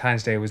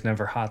 Valentine's Day was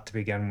never hot to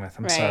begin with.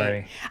 I'm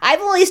sorry. I've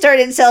only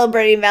started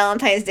celebrating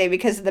Valentine's Day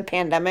because of the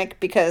pandemic,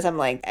 because I'm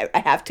like, I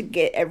have to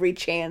get every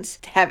chance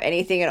to have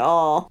anything at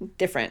all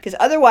different. Because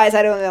otherwise,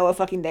 I don't know what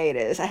fucking day it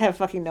is. I have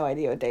fucking no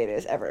idea what day it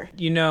is ever.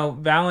 You know,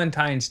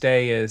 Valentine's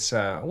Day is,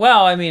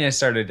 well, I mean, it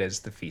started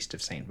as the Feast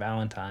of St.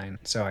 Valentine,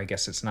 so I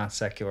guess it's not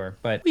secular,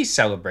 but we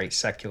celebrate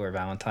secular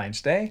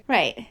Valentine's Day.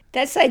 Right.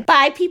 That's like,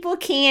 buy people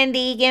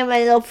candy, give them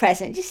a little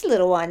present, just a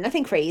little one,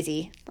 nothing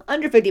crazy,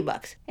 under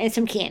 $50, and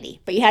some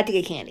candy, but you had to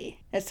get candy.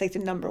 That's like the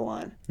number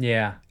one.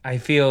 Yeah, I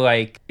feel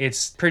like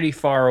it's pretty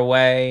far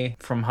away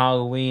from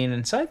Halloween,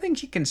 and so I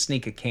think you can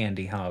sneak a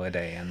candy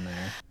holiday in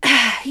there.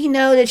 You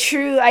know,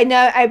 I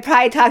know I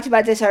probably talked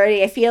about this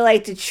already. I feel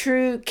like the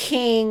true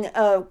king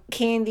of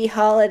candy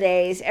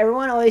holidays,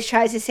 everyone always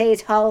tries to say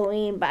it's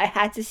Halloween, but I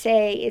have to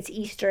say it's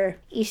Easter.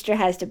 Easter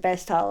has the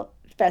best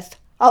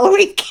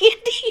Halloween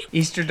candy.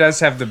 Easter does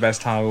have the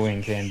best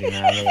Halloween candy,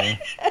 Natalie.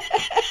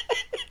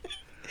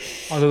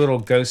 All the little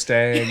ghost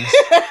eggs.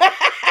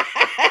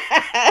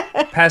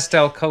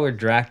 Pastel-colored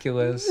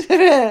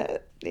Draculas.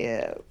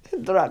 Yeah,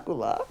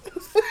 Dracula.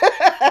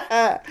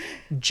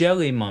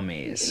 Jelly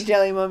mummies.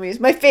 Jelly mummies.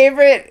 My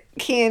favorite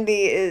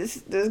candy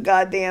is those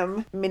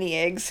goddamn mini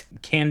eggs.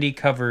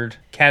 Candy-covered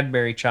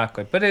Cadbury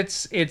chocolate, but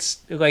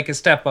it's like a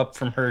step up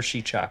from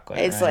Hershey chocolate.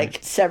 It's right? like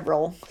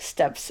several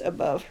steps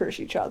above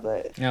Hershey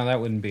chocolate. No, that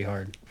wouldn't be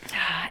hard.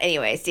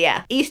 Anyways,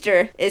 yeah.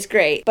 Easter is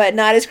great, but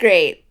not as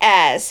great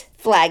as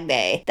Flag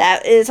Day.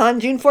 That is on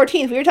June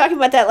 14th. We were talking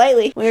about that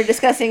lately. We were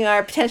discussing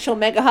our potential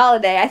mega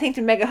holiday. I think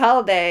the mega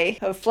holiday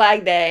of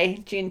Flag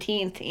Day,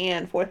 Juneteenth,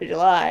 and 4th of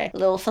July, a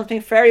little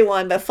something for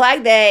everyone, but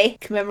Flag Day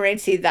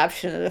commemorates the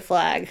adoption of the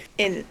flag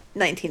in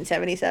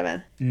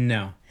 1977.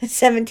 No.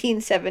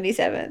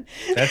 1777.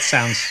 That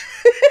sounds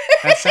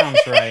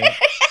right.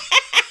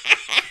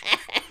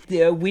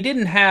 Yeah, we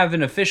didn't have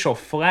an official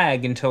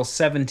flag until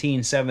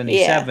 1777,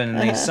 Yeah, and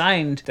they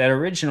signed that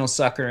original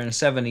sucker in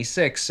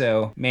 76.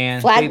 So,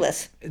 man,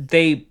 Flagless.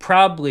 They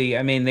probably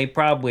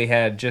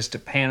had just a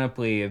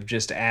panoply of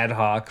just ad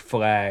hoc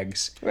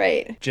flags.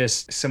 Right.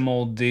 Just some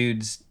old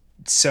dudes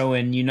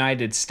sewing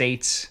United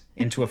States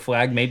into a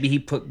flag. Maybe he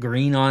put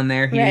green on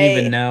there. He didn't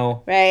even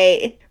know.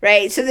 Right.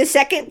 So the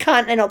Second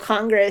Continental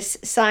Congress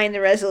signed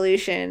the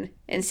resolution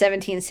in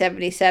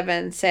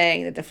 1777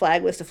 saying that the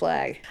flag was the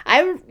flag.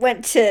 I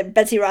went to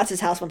Betsy Ross's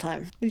house one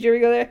time. Did you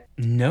ever go there?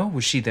 No,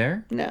 was she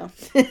there? No.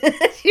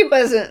 She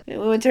wasn't. We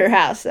went to her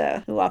house,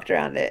 though. We walked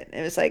around it.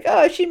 It was like,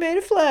 oh, she made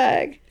a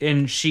flag.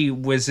 And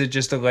was it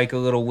just like a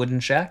little wooden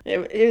shack?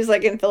 It was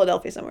like in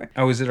Philadelphia somewhere.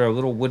 Oh, was it a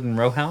little wooden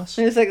row house?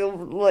 It was like it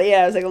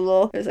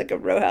was like a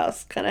row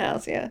house kind of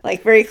house, yeah.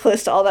 Like very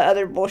close to all the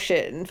other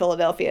bullshit in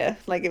Philadelphia.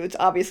 Like it was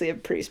obviously a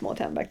pretty small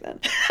town back then.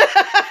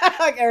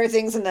 Like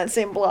everything's in that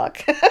same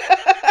block.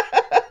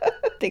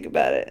 Think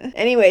about it.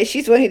 Anyway,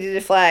 she's the one who did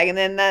the flag, and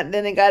then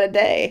it got a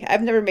day.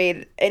 I've never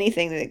made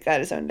anything that got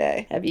its own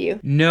day. Have you?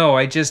 No,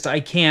 I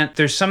can't.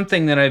 There's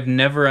something that I've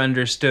never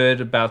understood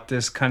about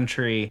this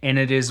country, and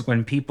it is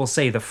when people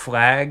say the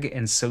flag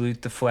and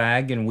salute the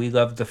flag and we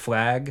love the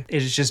flag.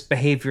 It is just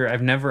behavior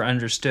I've never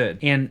understood.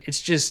 And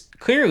it's just,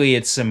 clearly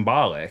it's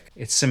symbolic.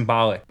 It's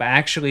symbolic. But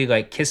actually,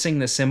 like, kissing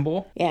the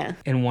symbol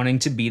and wanting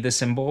to be the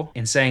symbol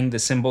and saying the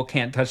symbol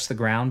can't touch the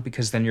ground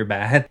because then you're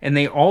bad. And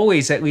they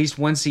always, at least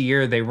once a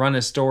year, they run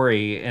a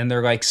story and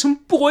they're like, some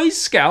Boy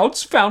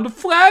Scouts found a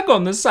flag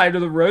on the side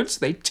of the road, so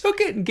they took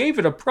it and gave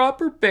it a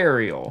proper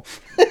burial.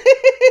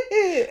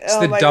 It's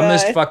the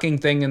dumbest fucking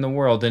thing in the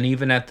world. And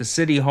even at the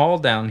city hall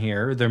down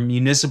here, their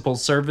municipal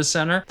service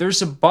center,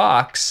 there's a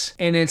box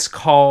and it's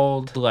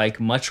called like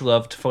Much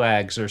Loved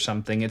Flags or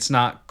something. It's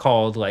not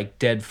called like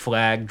Dead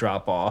Flag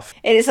Drop Off.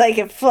 It is like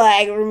a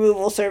flag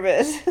removal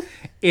service.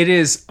 It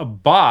is a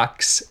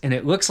box, and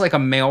it looks like a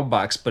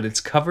mailbox, but it's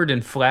covered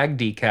in flag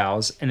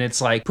decals, and it's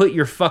like, put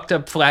your fucked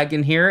up flag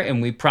in here,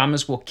 and we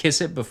promise we'll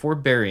kiss it before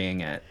burying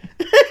it.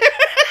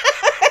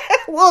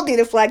 We'll do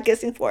the flag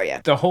kissing for you.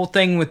 The whole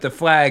thing with the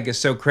flag is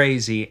so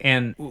crazy,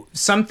 and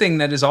something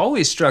that has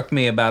always struck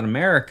me about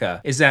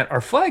America is that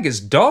our flag is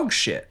dog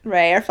shit.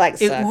 Right, our flag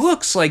sucks. It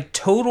looks like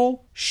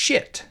total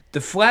shit. The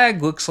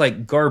flag looks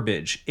like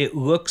garbage. It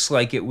looks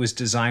like it was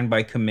designed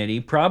by committee,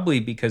 probably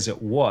because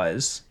it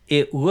was.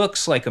 It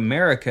looks like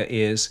America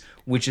is,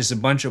 which is a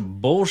bunch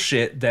of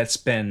bullshit that's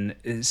been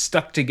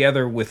stuck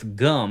together with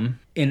gum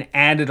and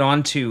added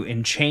onto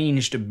and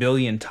changed a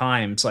billion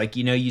times. Like,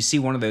 you know, you see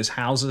one of those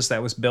houses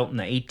that was built in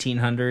the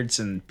 1800s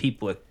and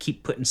people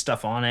keep putting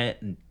stuff on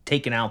it and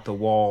taking out the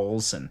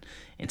walls and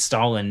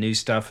installing new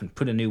stuff and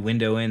put a new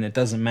window in that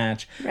doesn't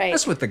match. Right.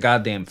 That's what the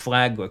goddamn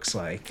flag looks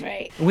like.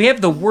 Right. We have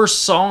the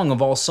worst song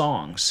of all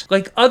songs.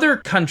 Like other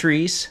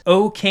countries,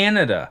 Oh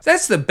Canada.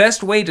 That's the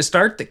best way to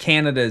start the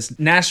Canada's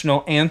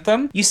national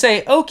anthem. You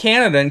say, Oh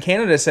Canada, and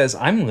Canada says,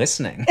 I'm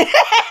listening.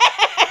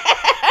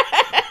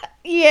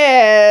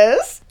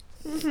 Yes.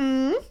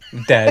 Mm-hmm.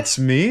 That's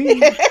me.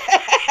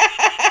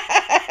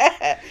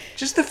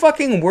 Just the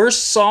fucking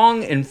worst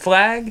song and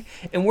flag,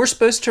 and we're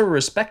supposed to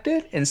respect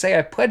it and say,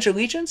 I pledge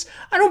allegiance?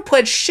 I don't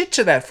pledge shit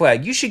to that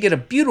flag. You should get a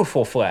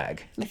beautiful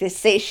flag. Like the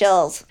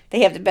Seychelles. They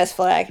have the best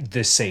flag.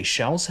 The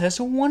Seychelles has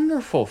a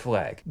wonderful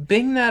flag.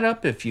 Bing that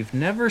up if you've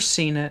never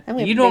seen it. I'm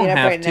gonna You bring don't it up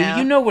have right to. now.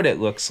 You know what it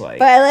looks like.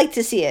 But I like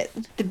to see it.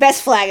 The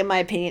best flag, in my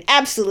opinion.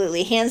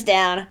 Absolutely. Hands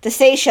down. The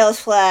Seychelles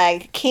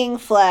flag. King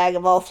flag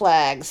of all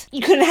flags.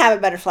 You couldn't have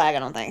a better flag, I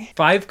don't think.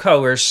 5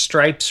 colors,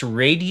 stripes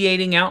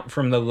radiating out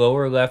from the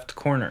lower left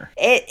corner.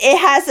 It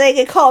has like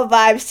a call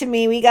vibes to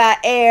me. We got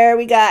air,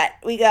 we got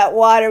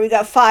water, we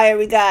got fire,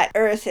 we got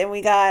earth, and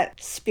we got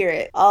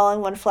spirit. All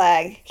in one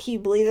flag. Can you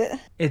believe it?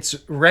 It's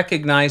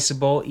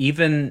recognizable,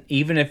 even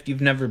if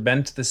you've never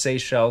been to the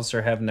Seychelles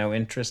or have no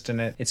interest in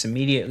it. It's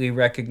immediately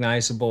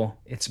recognizable.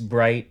 It's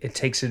bright. It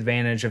takes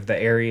advantage of the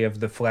area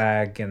of the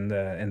flag and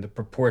the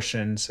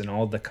proportions and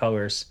all the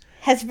colors.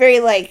 Has very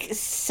like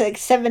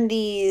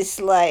 70s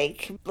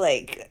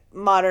like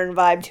modern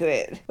vibe to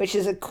it, which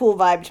is a cool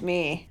vibe to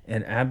me.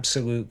 It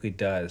absolutely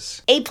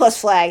does. A+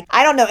 flag.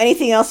 I don't know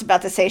anything else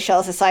about the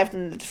Seychelles aside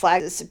from the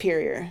flag is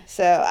superior.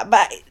 So,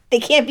 but they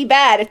can't be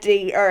bad if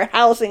they are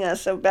housing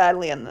us so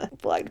badly in the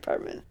flag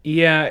department.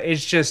 Yeah,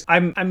 it's just,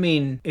 I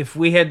mean, if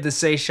we had the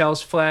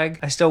Seychelles flag,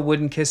 I still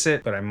wouldn't kiss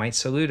it, but I might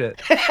salute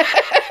it.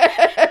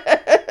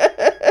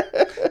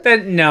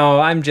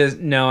 I'm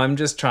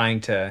just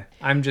trying to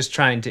I'm just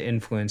trying to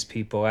influence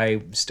people.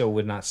 I still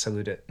would not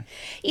salute it.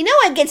 You know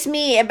what gets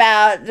me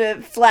about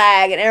the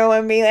flag and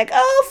everyone being like,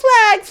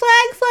 oh, flag,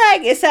 flag,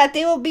 flag, is that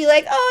they will be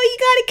like, oh, you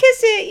gotta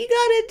kiss it, you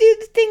gotta do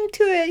the thing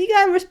to it, you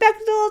gotta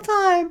respect it all the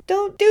time,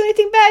 don't do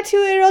anything bad to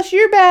it or else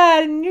you're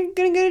bad and you're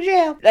gonna go to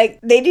jail. Like,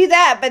 they do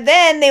that, but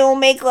then they will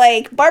make,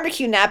 like,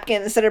 barbecue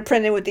napkins that are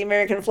printed with the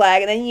American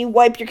flag, and then you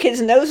wipe your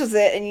kid's nose with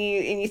it and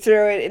you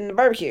throw it in the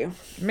barbecue.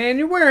 Man,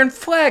 you're wearing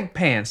flag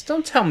pants.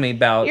 Don't tell me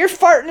about... You're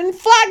farting in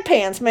flag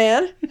pants,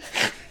 man.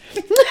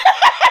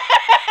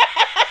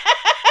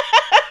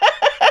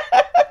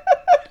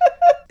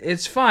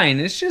 It's fine.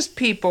 It's just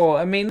people.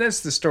 I mean,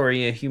 that's the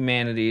story of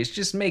humanity. It's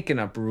just making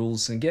up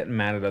rules and getting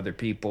mad at other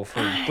people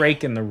for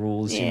breaking the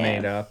rules you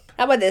made up.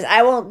 How about this?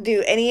 I won't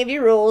do any of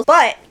your rules,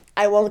 but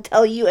I won't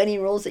tell you any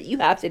rules that you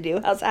have to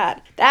do. How's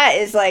that? That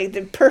is like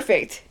the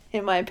perfect,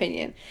 in my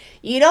opinion.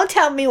 You don't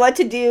tell me what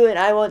to do, and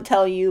I won't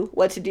tell you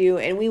what to do,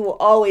 and we will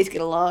always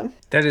get along.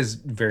 That is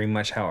very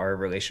much how our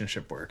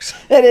relationship works.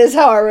 That is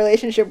how our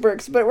relationship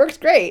works, but it works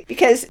great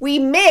because we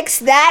mix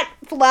that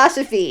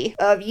philosophy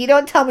of you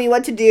don't tell me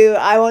what to do,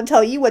 I won't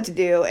tell you what to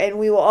do, and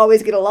we will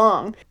always get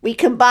along. We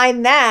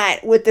combine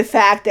that with the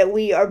fact that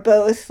we are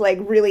both like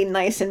really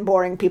nice and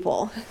boring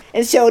people.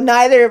 And so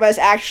neither of us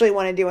actually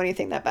want to do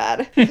anything that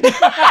bad.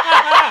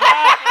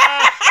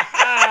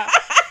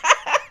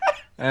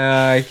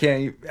 I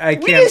can't.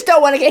 We just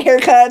don't want to get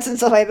haircuts and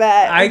stuff like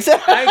that.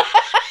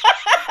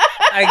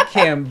 I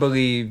can't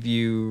believe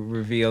you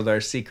revealed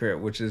our secret,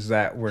 which is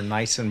that we're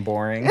nice and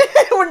boring.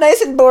 We're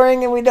nice and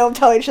boring, and we don't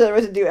tell each other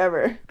what to do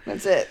ever.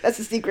 That's it. That's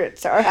the secret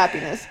to our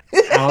happiness.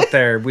 Out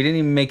there, we didn't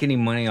even make any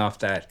money off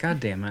that. God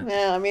damn it.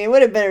 Yeah, I mean, it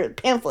would have been a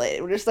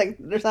pamphlet. We're just like,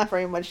 there's not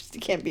very much. You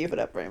can't beef it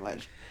up very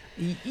much.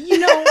 You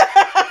know,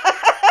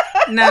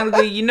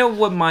 Natalie, you know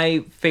what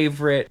my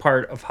favorite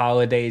part of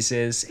holidays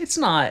is? It's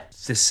not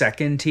the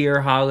second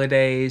tier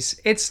holidays.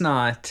 It's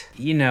not,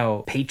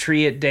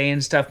 Patriot Day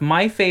and stuff.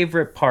 My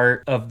favorite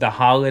part of the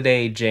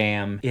holiday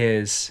jam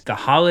is the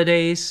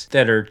holidays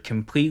that are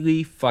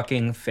completely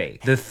fucking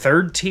fake. The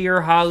third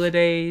tier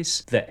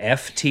holidays, the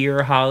F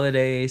tier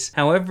holidays,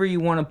 however you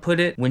want to put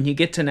it. When you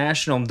get to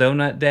National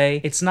Donut Day,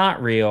 it's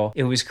not real.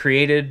 It was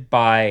created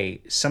by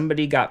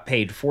somebody got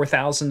paid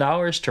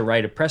 $4,000 to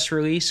write a press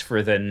release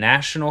for the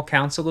National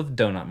Council of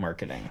Donut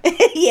Marketing.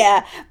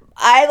 Yeah,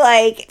 I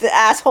like the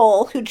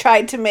asshole who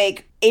tried to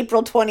make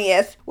April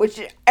 20th, which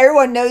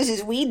everyone knows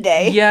is Weed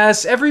Day.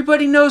 Yes,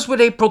 everybody knows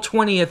what April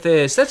 20th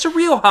is. That's a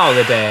real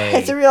holiday.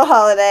 It's a real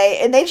holiday,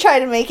 and they try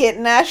to make it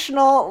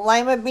National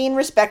Lima Bean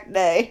Respect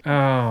Day.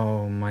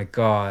 Oh my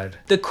God.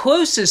 The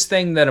closest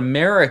thing that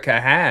America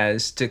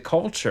has to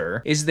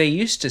culture is they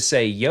used to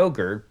say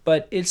yogurt,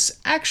 but it's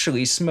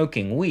actually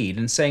smoking weed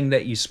and saying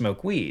that you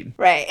smoke weed.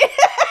 Right.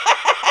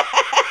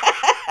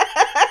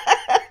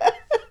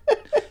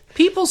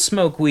 People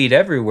smoke weed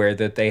everywhere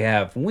that they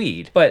have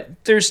weed, but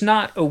there's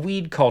not a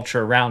weed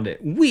culture around it.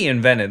 We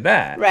invented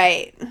that.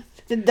 Right.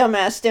 The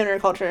dumbass stoner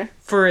culture.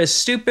 For as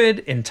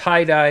stupid and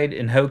tie-dyed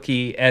and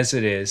hokey as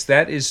it is,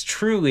 that is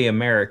truly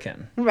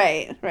American.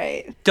 Right,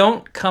 right.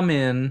 Don't come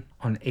in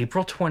on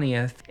April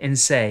 20th and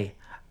say,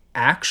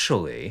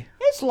 actually,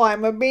 it's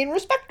Lima Bean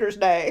Respecters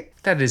Day.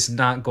 That is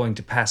not going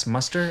to pass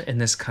muster in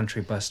this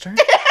country, Buster.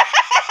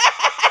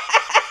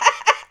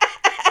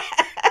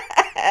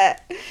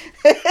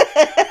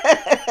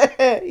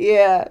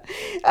 Yeah.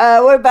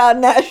 What about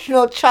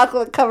National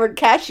Chocolate Covered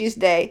Cashews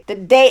Day? The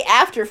day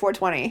after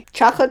 420.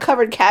 Chocolate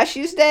Covered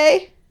Cashews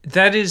Day?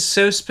 That is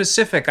so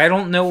specific. I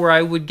don't know where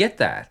I would get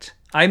that.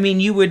 I mean,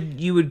 you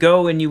would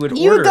go and you would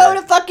order. You would go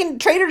to fucking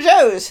Trader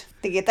Joe's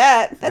to get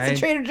that. That's a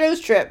Trader Joe's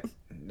trip.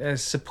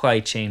 Supply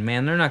chain,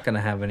 man. They're not going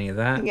to have any of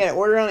that. You gotta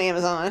order on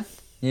Amazon.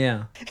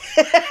 Yeah.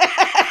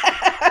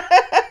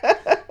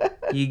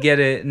 You get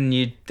it and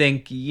you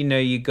think,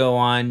 you go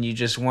on, you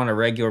just want a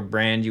regular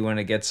brand, you want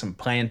to get some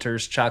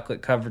Planters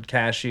chocolate covered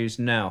cashews.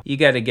 No, you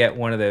got to get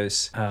one of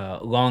those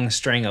long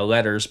string of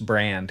letters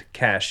brand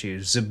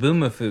cashews,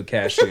 Zaboomafoo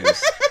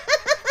cashews.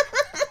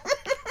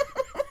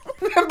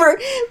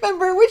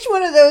 Remember which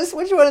one of those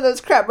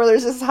Kratt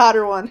brothers is the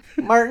hotter one?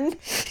 Martin?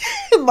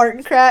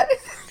 Martin Kratt?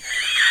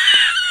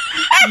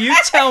 You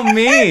tell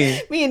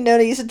me. Me and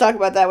Nona used to talk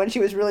about that when she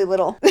was really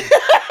little.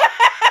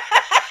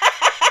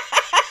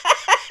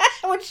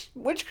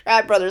 Which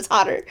Kratt brother is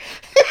hotter?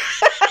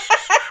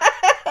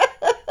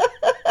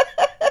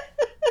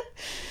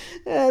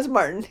 It's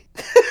Martin.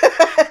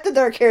 The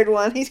dark-haired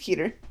one. He's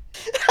cuter.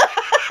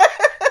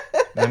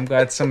 I'm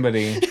glad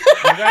somebody figured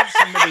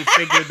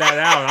that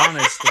out,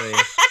 honestly.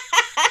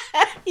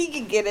 He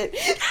can get it.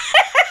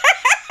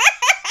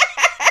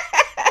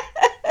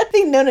 I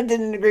think Nona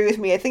didn't agree with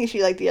me. I think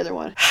she liked the other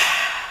one.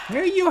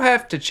 You'll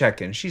have to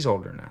check in. She's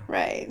older now.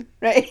 Right.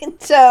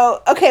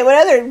 So, okay, what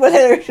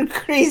other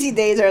crazy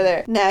days are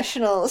there?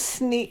 National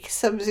Sneak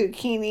Some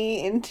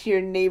Zucchini Into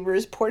Your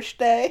Neighbor's Porch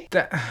Day.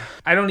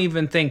 I don't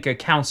even think a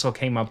council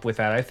came up with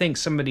that. I think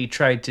somebody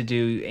tried to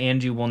do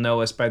 "And You Will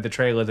Know Us" by the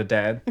Trail of the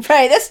Dead.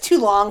 Right, that's too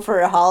long for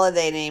a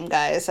holiday name,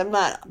 guys. I'm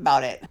not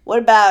about it. What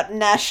about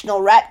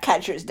National Rat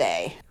Catcher's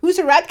Day? Who's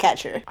a rat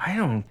catcher? I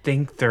don't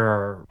think there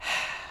are...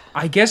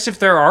 I guess if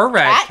there are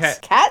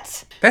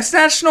Cats? That's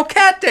National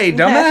Cat Day,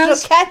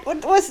 dumbass.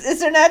 National Cat... Is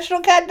there National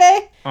Cat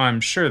Day? I'm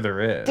sure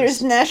there is.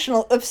 There's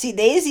National Oopsie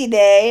Daisy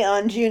Day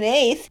on June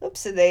 8th.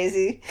 Oopsie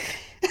Daisy.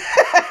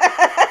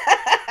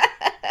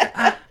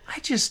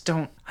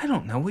 I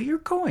don't know what you're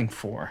going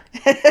for.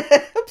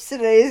 Oopsie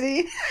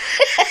Daisy.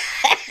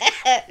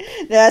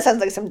 No, that sounds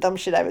like some dumb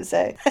shit I would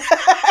say.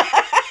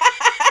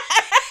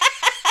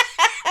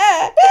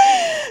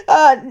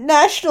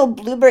 National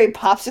Blueberry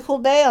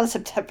Popsicle Day on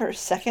September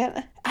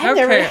 2nd. I've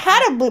never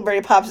had a blueberry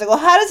popsicle.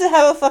 How does it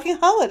have a fucking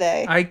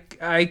holiday?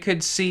 I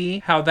could see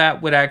how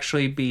that would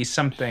actually be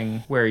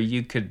something where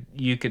you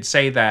could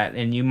say that,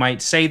 and you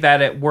might say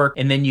that at work,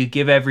 and then you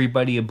give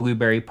everybody a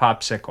blueberry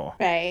popsicle.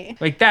 Right.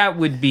 Like that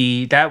would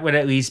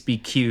at least be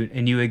cute,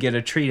 and you would get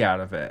a treat out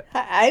of it.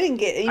 I didn't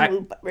get any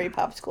blueberry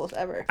popsicles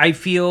ever. I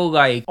feel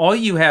like all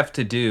you have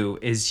to do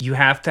is you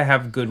have to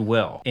have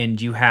goodwill, and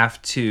you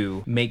have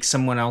to make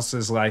someone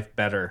else's life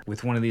better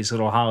with one of these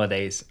little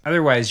holidays.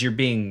 Otherwise, you're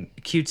being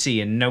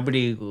cutesy and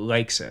nobody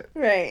likes it.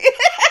 Right.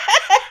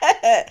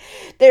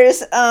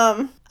 There's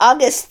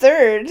August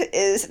 3rd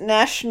is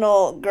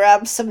National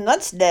Grab Some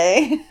Nuts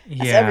Day.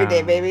 That's every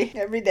day, baby.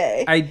 Every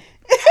day.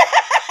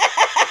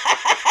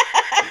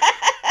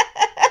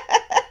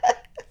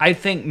 I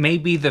think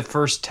maybe the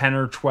first 10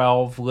 or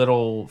 12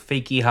 little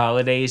fakey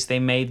holidays they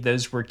made,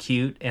 those were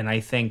cute, and I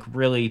think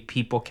really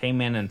people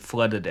came in and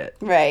flooded it.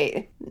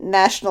 Right.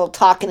 National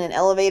Talk in an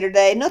Elevator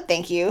Day. No,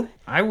 thank you.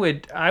 I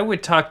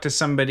would talk to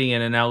somebody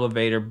in an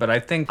elevator, but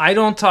I think I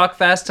don't talk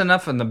fast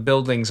enough and the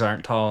buildings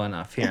aren't tall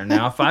enough here.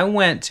 Now, if I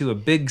went to a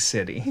big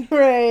city...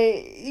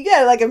 Right. You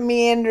got like a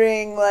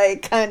meandering,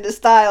 like, kind of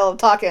style of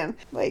talking.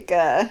 Like,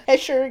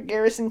 Hesher,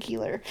 Garrison,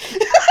 Keeler.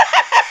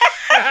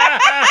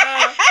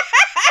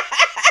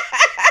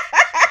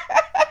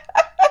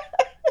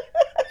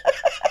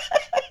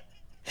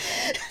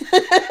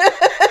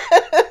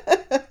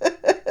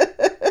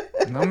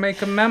 I'll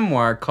make a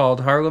memoir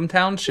called Harlem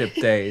Township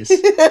Days.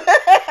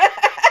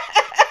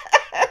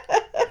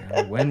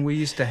 When we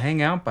used to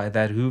hang out by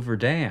that Hoover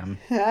Dam.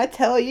 I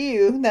tell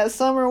you, that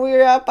summer we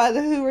were out by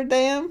the Hoover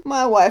Dam,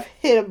 my wife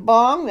hit a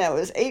bong that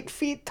was 8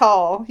 feet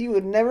tall. You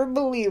would never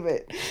believe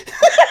it.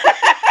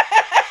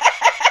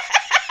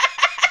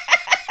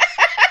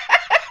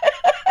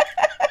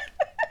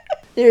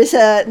 There's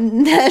a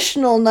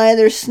National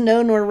Neither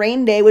Snow Nor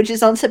Rain Day, which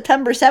is on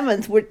September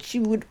 7th, which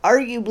you would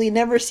arguably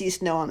never see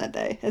snow on that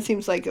day. It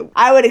seems like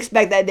I would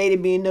expect that day to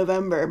be in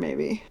November,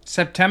 maybe.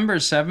 September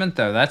 7th,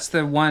 though, that's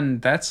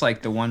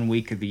like the 1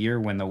 week of the year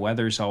when the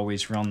weather's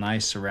always real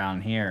nice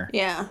around here.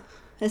 Yeah.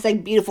 It's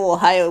like beautiful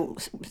Ohio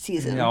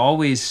season. It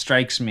always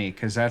strikes me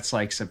because that's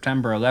like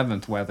September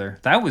 11th weather.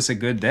 That was a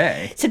good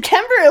day.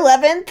 September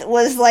 11th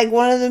was like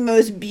one of the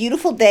most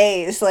beautiful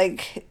days.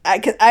 Like,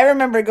 I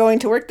remember going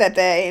to work that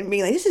day and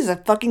being like, this is a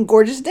fucking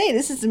gorgeous day.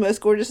 This is the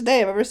most gorgeous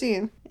day I've ever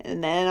seen.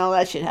 And then all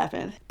that shit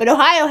happened. But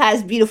Ohio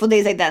has beautiful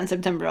days like that in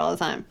September all the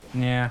time.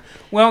 Yeah.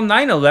 Well,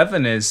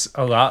 9/11 is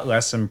a lot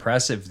less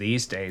impressive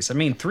these days. I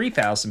mean,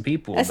 3,000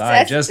 people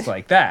died just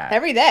like that.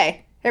 Every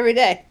day. Every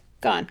day.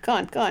 Gone.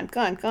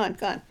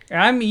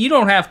 I mean, you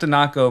don't have to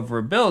knock over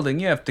a building.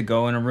 You have to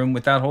go in a room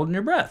without holding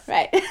your breath.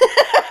 Right.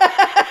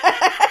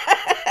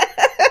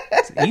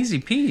 It's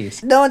easy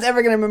peasy. No one's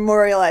ever going to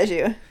memorialize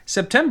you.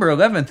 September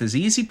 11th is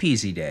easy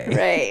peasy day.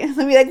 Right.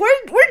 They'll be like,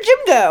 where'd Jim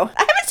go? I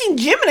haven't seen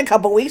Jim in a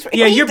couple weeks.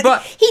 Yeah, he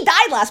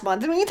died last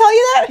month. Didn't we tell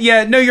you that?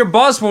 Yeah, no, your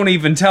boss won't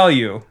even tell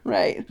you.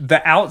 Right.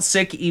 The out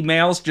sick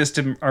emails just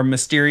are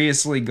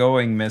mysteriously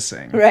going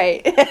missing.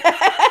 Right.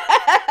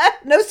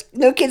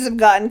 No kids have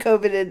gotten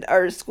COVID in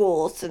our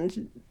school since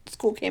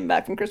school came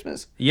back from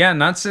Christmas. Yeah,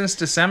 not since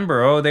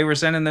December. Oh, they were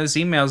sending those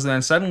emails, and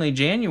then suddenly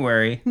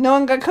January. No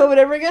one got COVID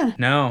ever again?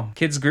 No.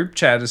 Kids group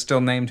chat is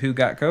still named Who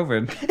Got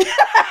COVID.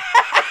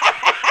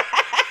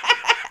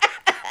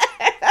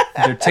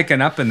 They're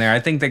ticking up in there. I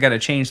think they got to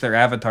change their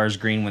avatars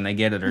green when they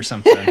get it or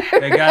something.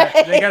 They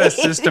got a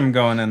system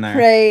going in there.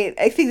 Right.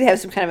 I think they have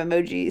some kind of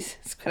emojis,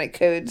 some kind of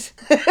codes.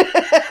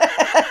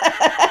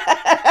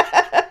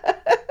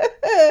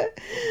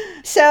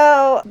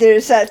 So,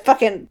 there's that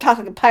fucking Talk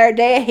Like a Pirate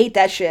Day. I hate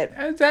that shit.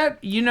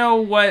 You know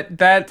what?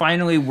 That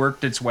finally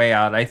worked its way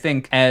out. I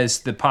think as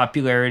the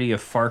popularity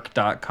of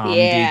Fark.com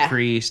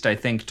decreased, I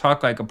think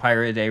Talk Like a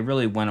Pirate Day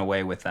really went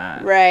away with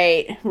that.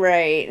 Right.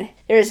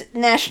 There's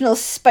National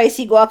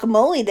Spicy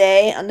Guacamole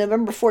Day on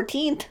November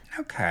 14th.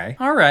 Okay.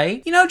 All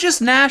right.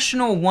 Just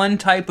National One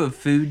Type of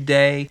Food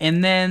Day.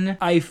 And then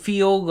I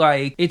feel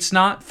like it's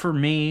not for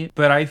me,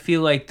 but I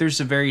feel like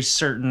there's a very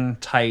certain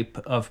type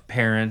of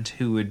parent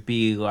who would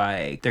be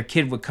like, their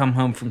kid would come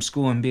home from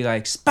school and be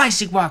like,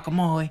 spicy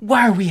guacamole.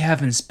 Why are we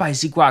having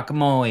spicy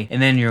guacamole?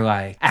 And then you're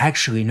like,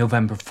 actually,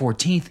 November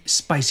 14th,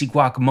 spicy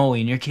guacamole.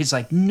 And your kid's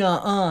like,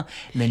 nuh-uh.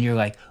 And then you're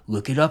like,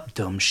 look it up,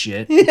 dumb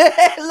shit. Look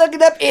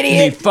it up, idiot. And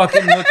they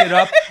fucking look it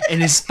up,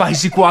 and it's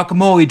spicy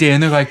guacamole day,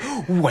 and they're like,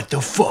 what the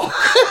fuck?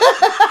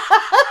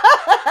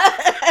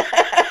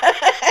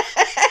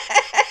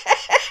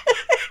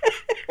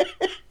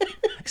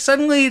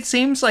 Suddenly it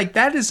seems like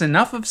that is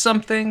enough of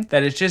something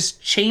that it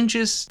just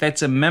changes.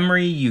 That's a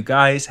memory you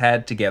guys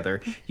had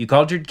together. You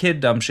called your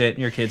kid dumb shit,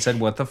 and your kid said,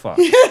 what the fuck?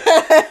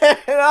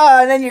 Oh,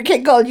 and then your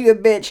kid called you a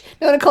bitch.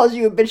 No one calls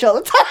you a bitch all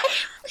the time.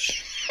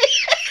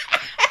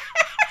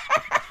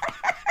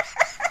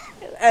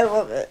 I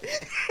love it.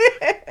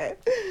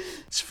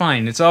 It's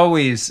fine. It's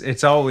always in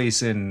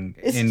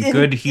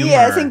good humor.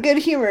 Yeah, it's in good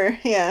humor.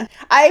 Yeah.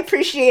 I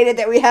appreciate it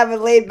that we have a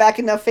laid back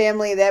enough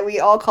family that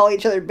we all call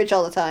each other bitch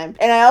all the time.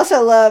 And I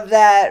also love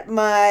that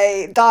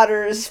my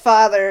daughter's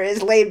father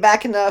is laid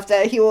back enough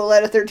that he will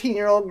let a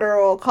 13-year-old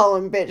girl call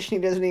him bitch and he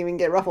doesn't even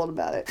get ruffled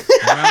about it.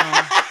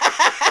 Well,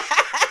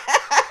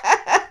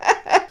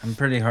 I'm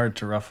pretty hard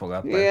to ruffle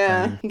up.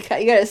 Yeah, you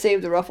gotta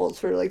save the ruffles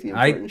for like the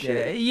important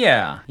shit.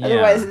 Yeah.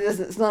 Otherwise,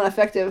 it's not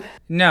effective.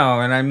 No,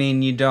 and I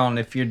mean you don't.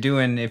 If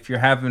you're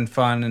having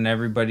fun and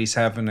everybody's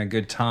having a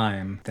good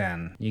time,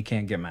 then you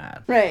can't get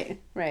mad. Right.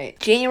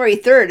 January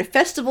 3rd,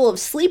 Festival of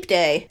Sleep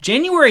Day.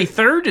 January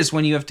 3rd is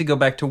when you have to go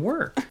back to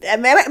work.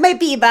 It might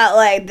be about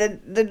like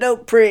the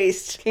dope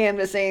priest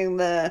canvassing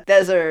the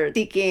desert,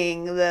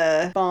 seeking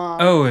the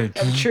bomb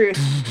of truth.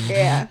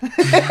 Yeah.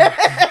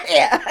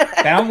 Yeah.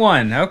 That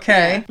one,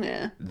 okay.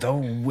 Yeah. The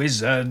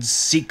wizard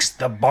seeks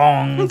the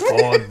bong,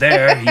 for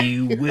there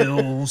he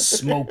will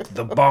smoke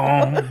the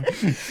bong.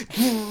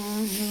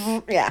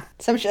 Yeah,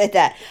 some shit like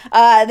that.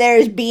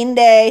 There's Bean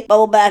Day,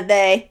 Bubble Bath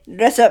Day,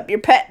 Dress Up Your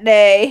Pet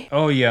Day.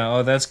 Oh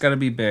yeah, that's gotta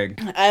be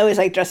big. I always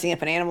like dressing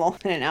up an animal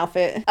in an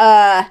outfit.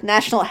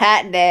 National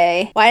Hat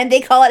Day. Why didn't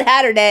they call it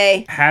Hatter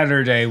Day?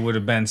 Hatter Day would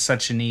have been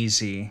such an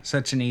easy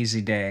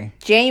day.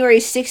 January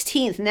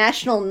 16th,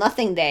 National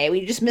Nothing Day.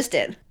 We just missed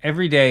it.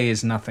 Every day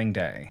is nothing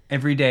day.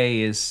 Every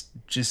day is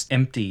just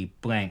empty,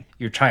 blank.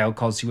 Your child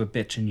calls you a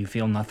bitch and you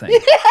feel nothing.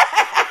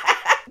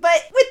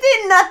 But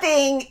within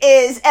nothing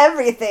is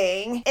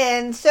everything,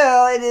 and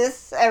so it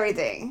is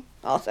everything.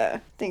 Also,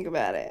 think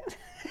about it.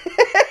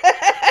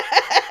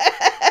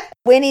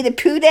 Winnie the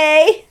Pooh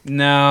Day.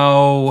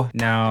 No.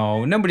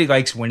 Nobody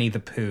likes Winnie the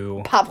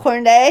Pooh.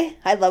 Popcorn Day.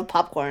 I love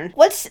popcorn.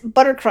 What's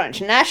Butter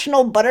Crunch?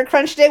 National Butter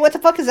Crunch Day? What the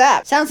fuck is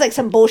that? Sounds like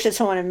some bullshit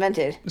someone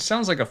invented. It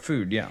sounds like a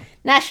food, yeah.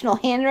 National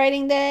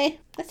Handwriting Day.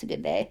 That's a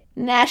good day.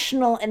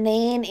 National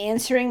Inane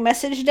Answering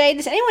Message Day.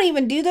 Does anyone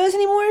even do those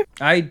anymore?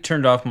 I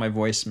turned off my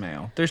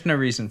voicemail. There's no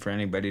reason for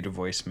anybody to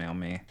voicemail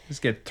me.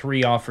 Just get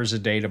 3 offers a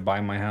day to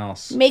buy my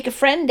house. Make a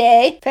Friend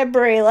Day.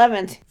 February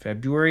 11th.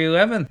 February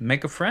 11th.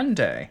 Make a Friend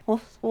Day.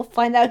 We'll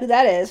find out who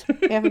that is.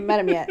 We haven't met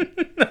him yet.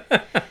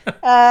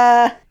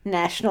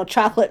 National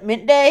Chocolate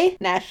Mint Day,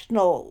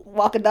 National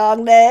Walk a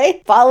Dog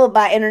Day, followed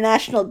by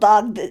International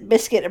Dog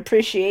Biscuit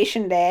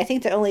Appreciation Day. I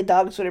think that only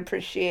dogs would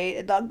appreciate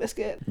a dog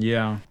biscuit.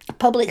 Yeah.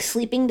 Public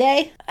Sleeping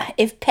Day,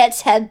 If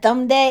Pets Had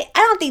Thumb Day. I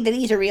don't think that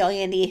these are real,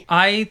 Andy.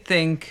 I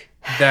think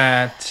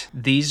that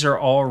these are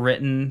all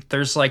written.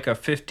 There's like a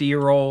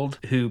 50-year-old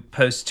who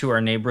posts to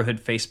our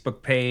neighborhood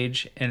Facebook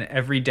page, and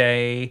every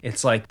day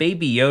it's like,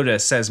 Baby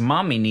Yoda says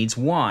mommy needs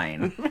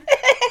wine.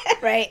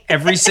 Right.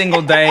 Every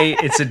single day,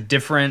 it's a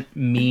different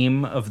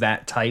meme of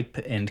that type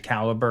and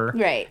caliber.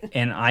 Right.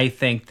 And I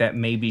think that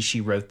maybe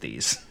she wrote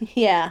these.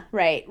 Yeah,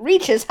 right.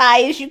 Reach as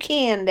high as you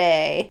can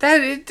day.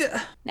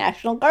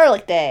 National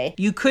Garlic Day.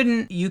 You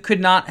could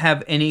not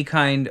have any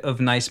kind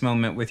of nice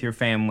moment with your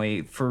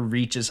family for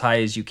reach as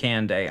high as you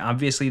can day.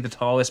 Obviously, the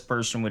tallest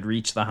person would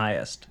reach the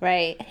highest.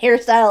 Right.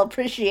 Hairstyle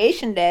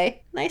Appreciation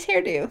Day. Nice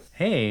hairdo.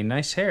 Hey,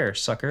 nice hair,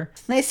 sucker.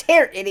 Nice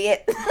hair,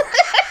 idiot.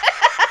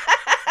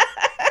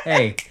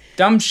 Hey,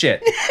 dumb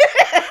shit.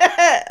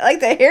 I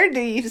like the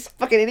hairdo, you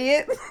fucking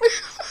idiot.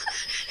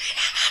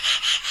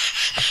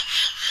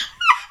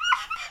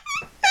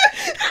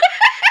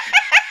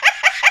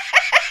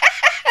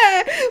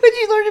 What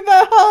you learned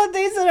about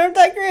holidays that aren't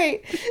that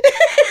great?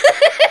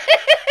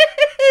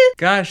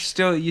 Gosh,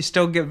 you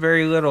still get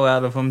very little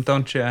out of them,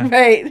 don't you?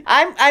 Right.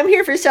 I'm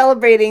here for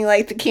celebrating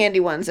like the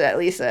candy ones at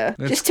least,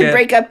 just to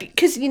break up,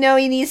 because you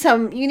need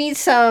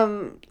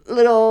some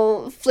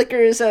little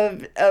flickers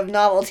of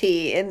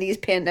novelty in these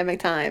pandemic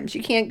times.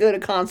 You can't go to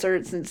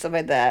concerts and stuff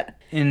like that.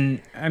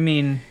 And I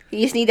mean, you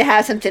just need to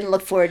have something to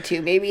look forward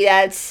to. Maybe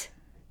that's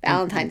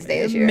Valentine's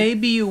Day this year.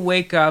 Maybe you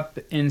wake up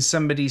and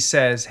somebody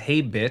says,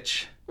 "Hey,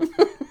 bitch."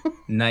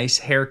 Nice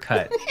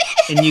haircut.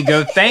 And you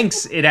go,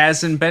 thanks, it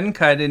hasn't been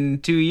cut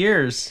in 2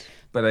 years,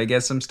 but I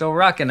guess I'm still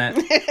rocking it.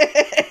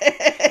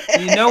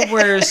 You know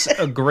where's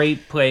a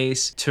great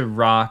place to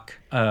rock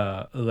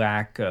a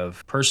lack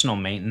of personal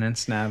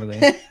maintenance, Natalie?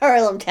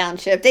 Harlem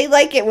Township. They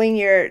like it when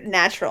you're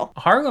natural.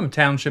 Harlem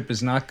Township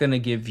is not going to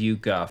give you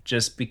guff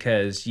just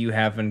because you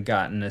haven't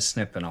gotten a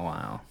snip in a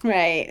while.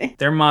 Right.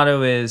 Their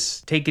motto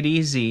is, take it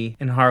easy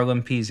in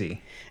Harlem Peasy.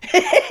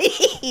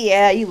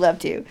 Yeah, you love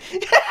to.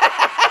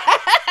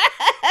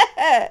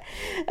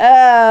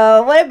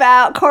 What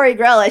about Corey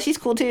Grella? She's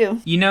cool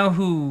too. You know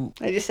who...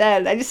 I just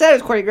said it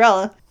was Corey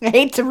Grella. I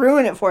hate to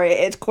ruin it for you.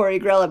 It's Corey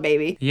Grella,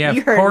 baby. Yeah,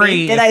 you heard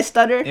me. Did I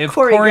stutter?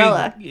 Corey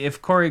Grella.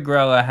 If Corey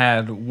Grella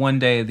had one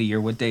day of the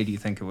year, what day do you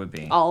think it would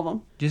be? All of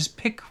them. Just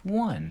pick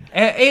one.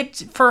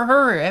 It's for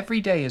her. Every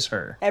day is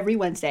her. Every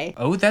Wednesday.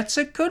 Oh, that's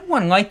a good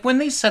one. Like when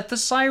they set the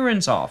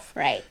sirens off.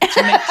 Right.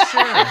 To make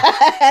sure.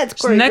 That's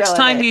Corey So next Grella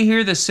time Day. you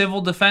hear the civil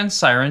defense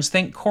sirens,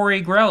 think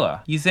Corey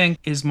Grella. You think,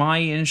 is my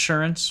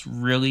insurance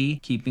really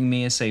keeping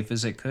me as safe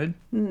as it could?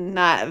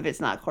 Not if it's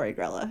not Corey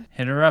Grella.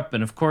 Hit her up.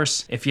 And of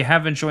course, if you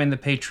haven't joined the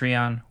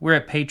Patreon, we're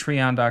at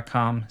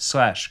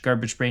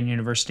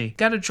patreon.com/garbagebrainuniversity.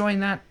 Gotta join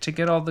that to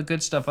get all the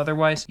good stuff.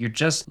 Otherwise, you're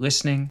just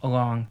listening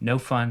along. No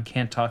fun.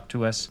 Can't talk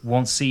to us.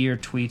 Won't see your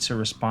tweets or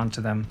respond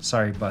to them.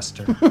 Sorry,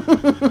 Buster.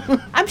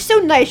 I'm so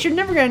nice. You're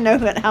never going to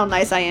know how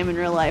nice I am in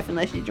real life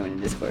unless you join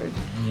the Discord.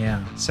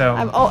 Yeah. So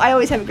I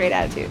always have a great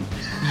attitude.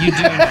 you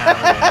do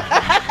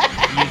now.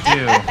 You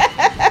do.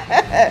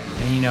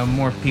 And you know,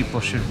 more people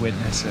should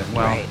witness it.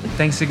 Well, Right.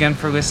 Thanks again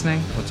for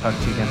listening. We'll talk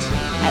to you again soon.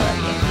 I love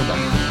you.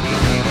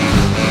 Goodbye.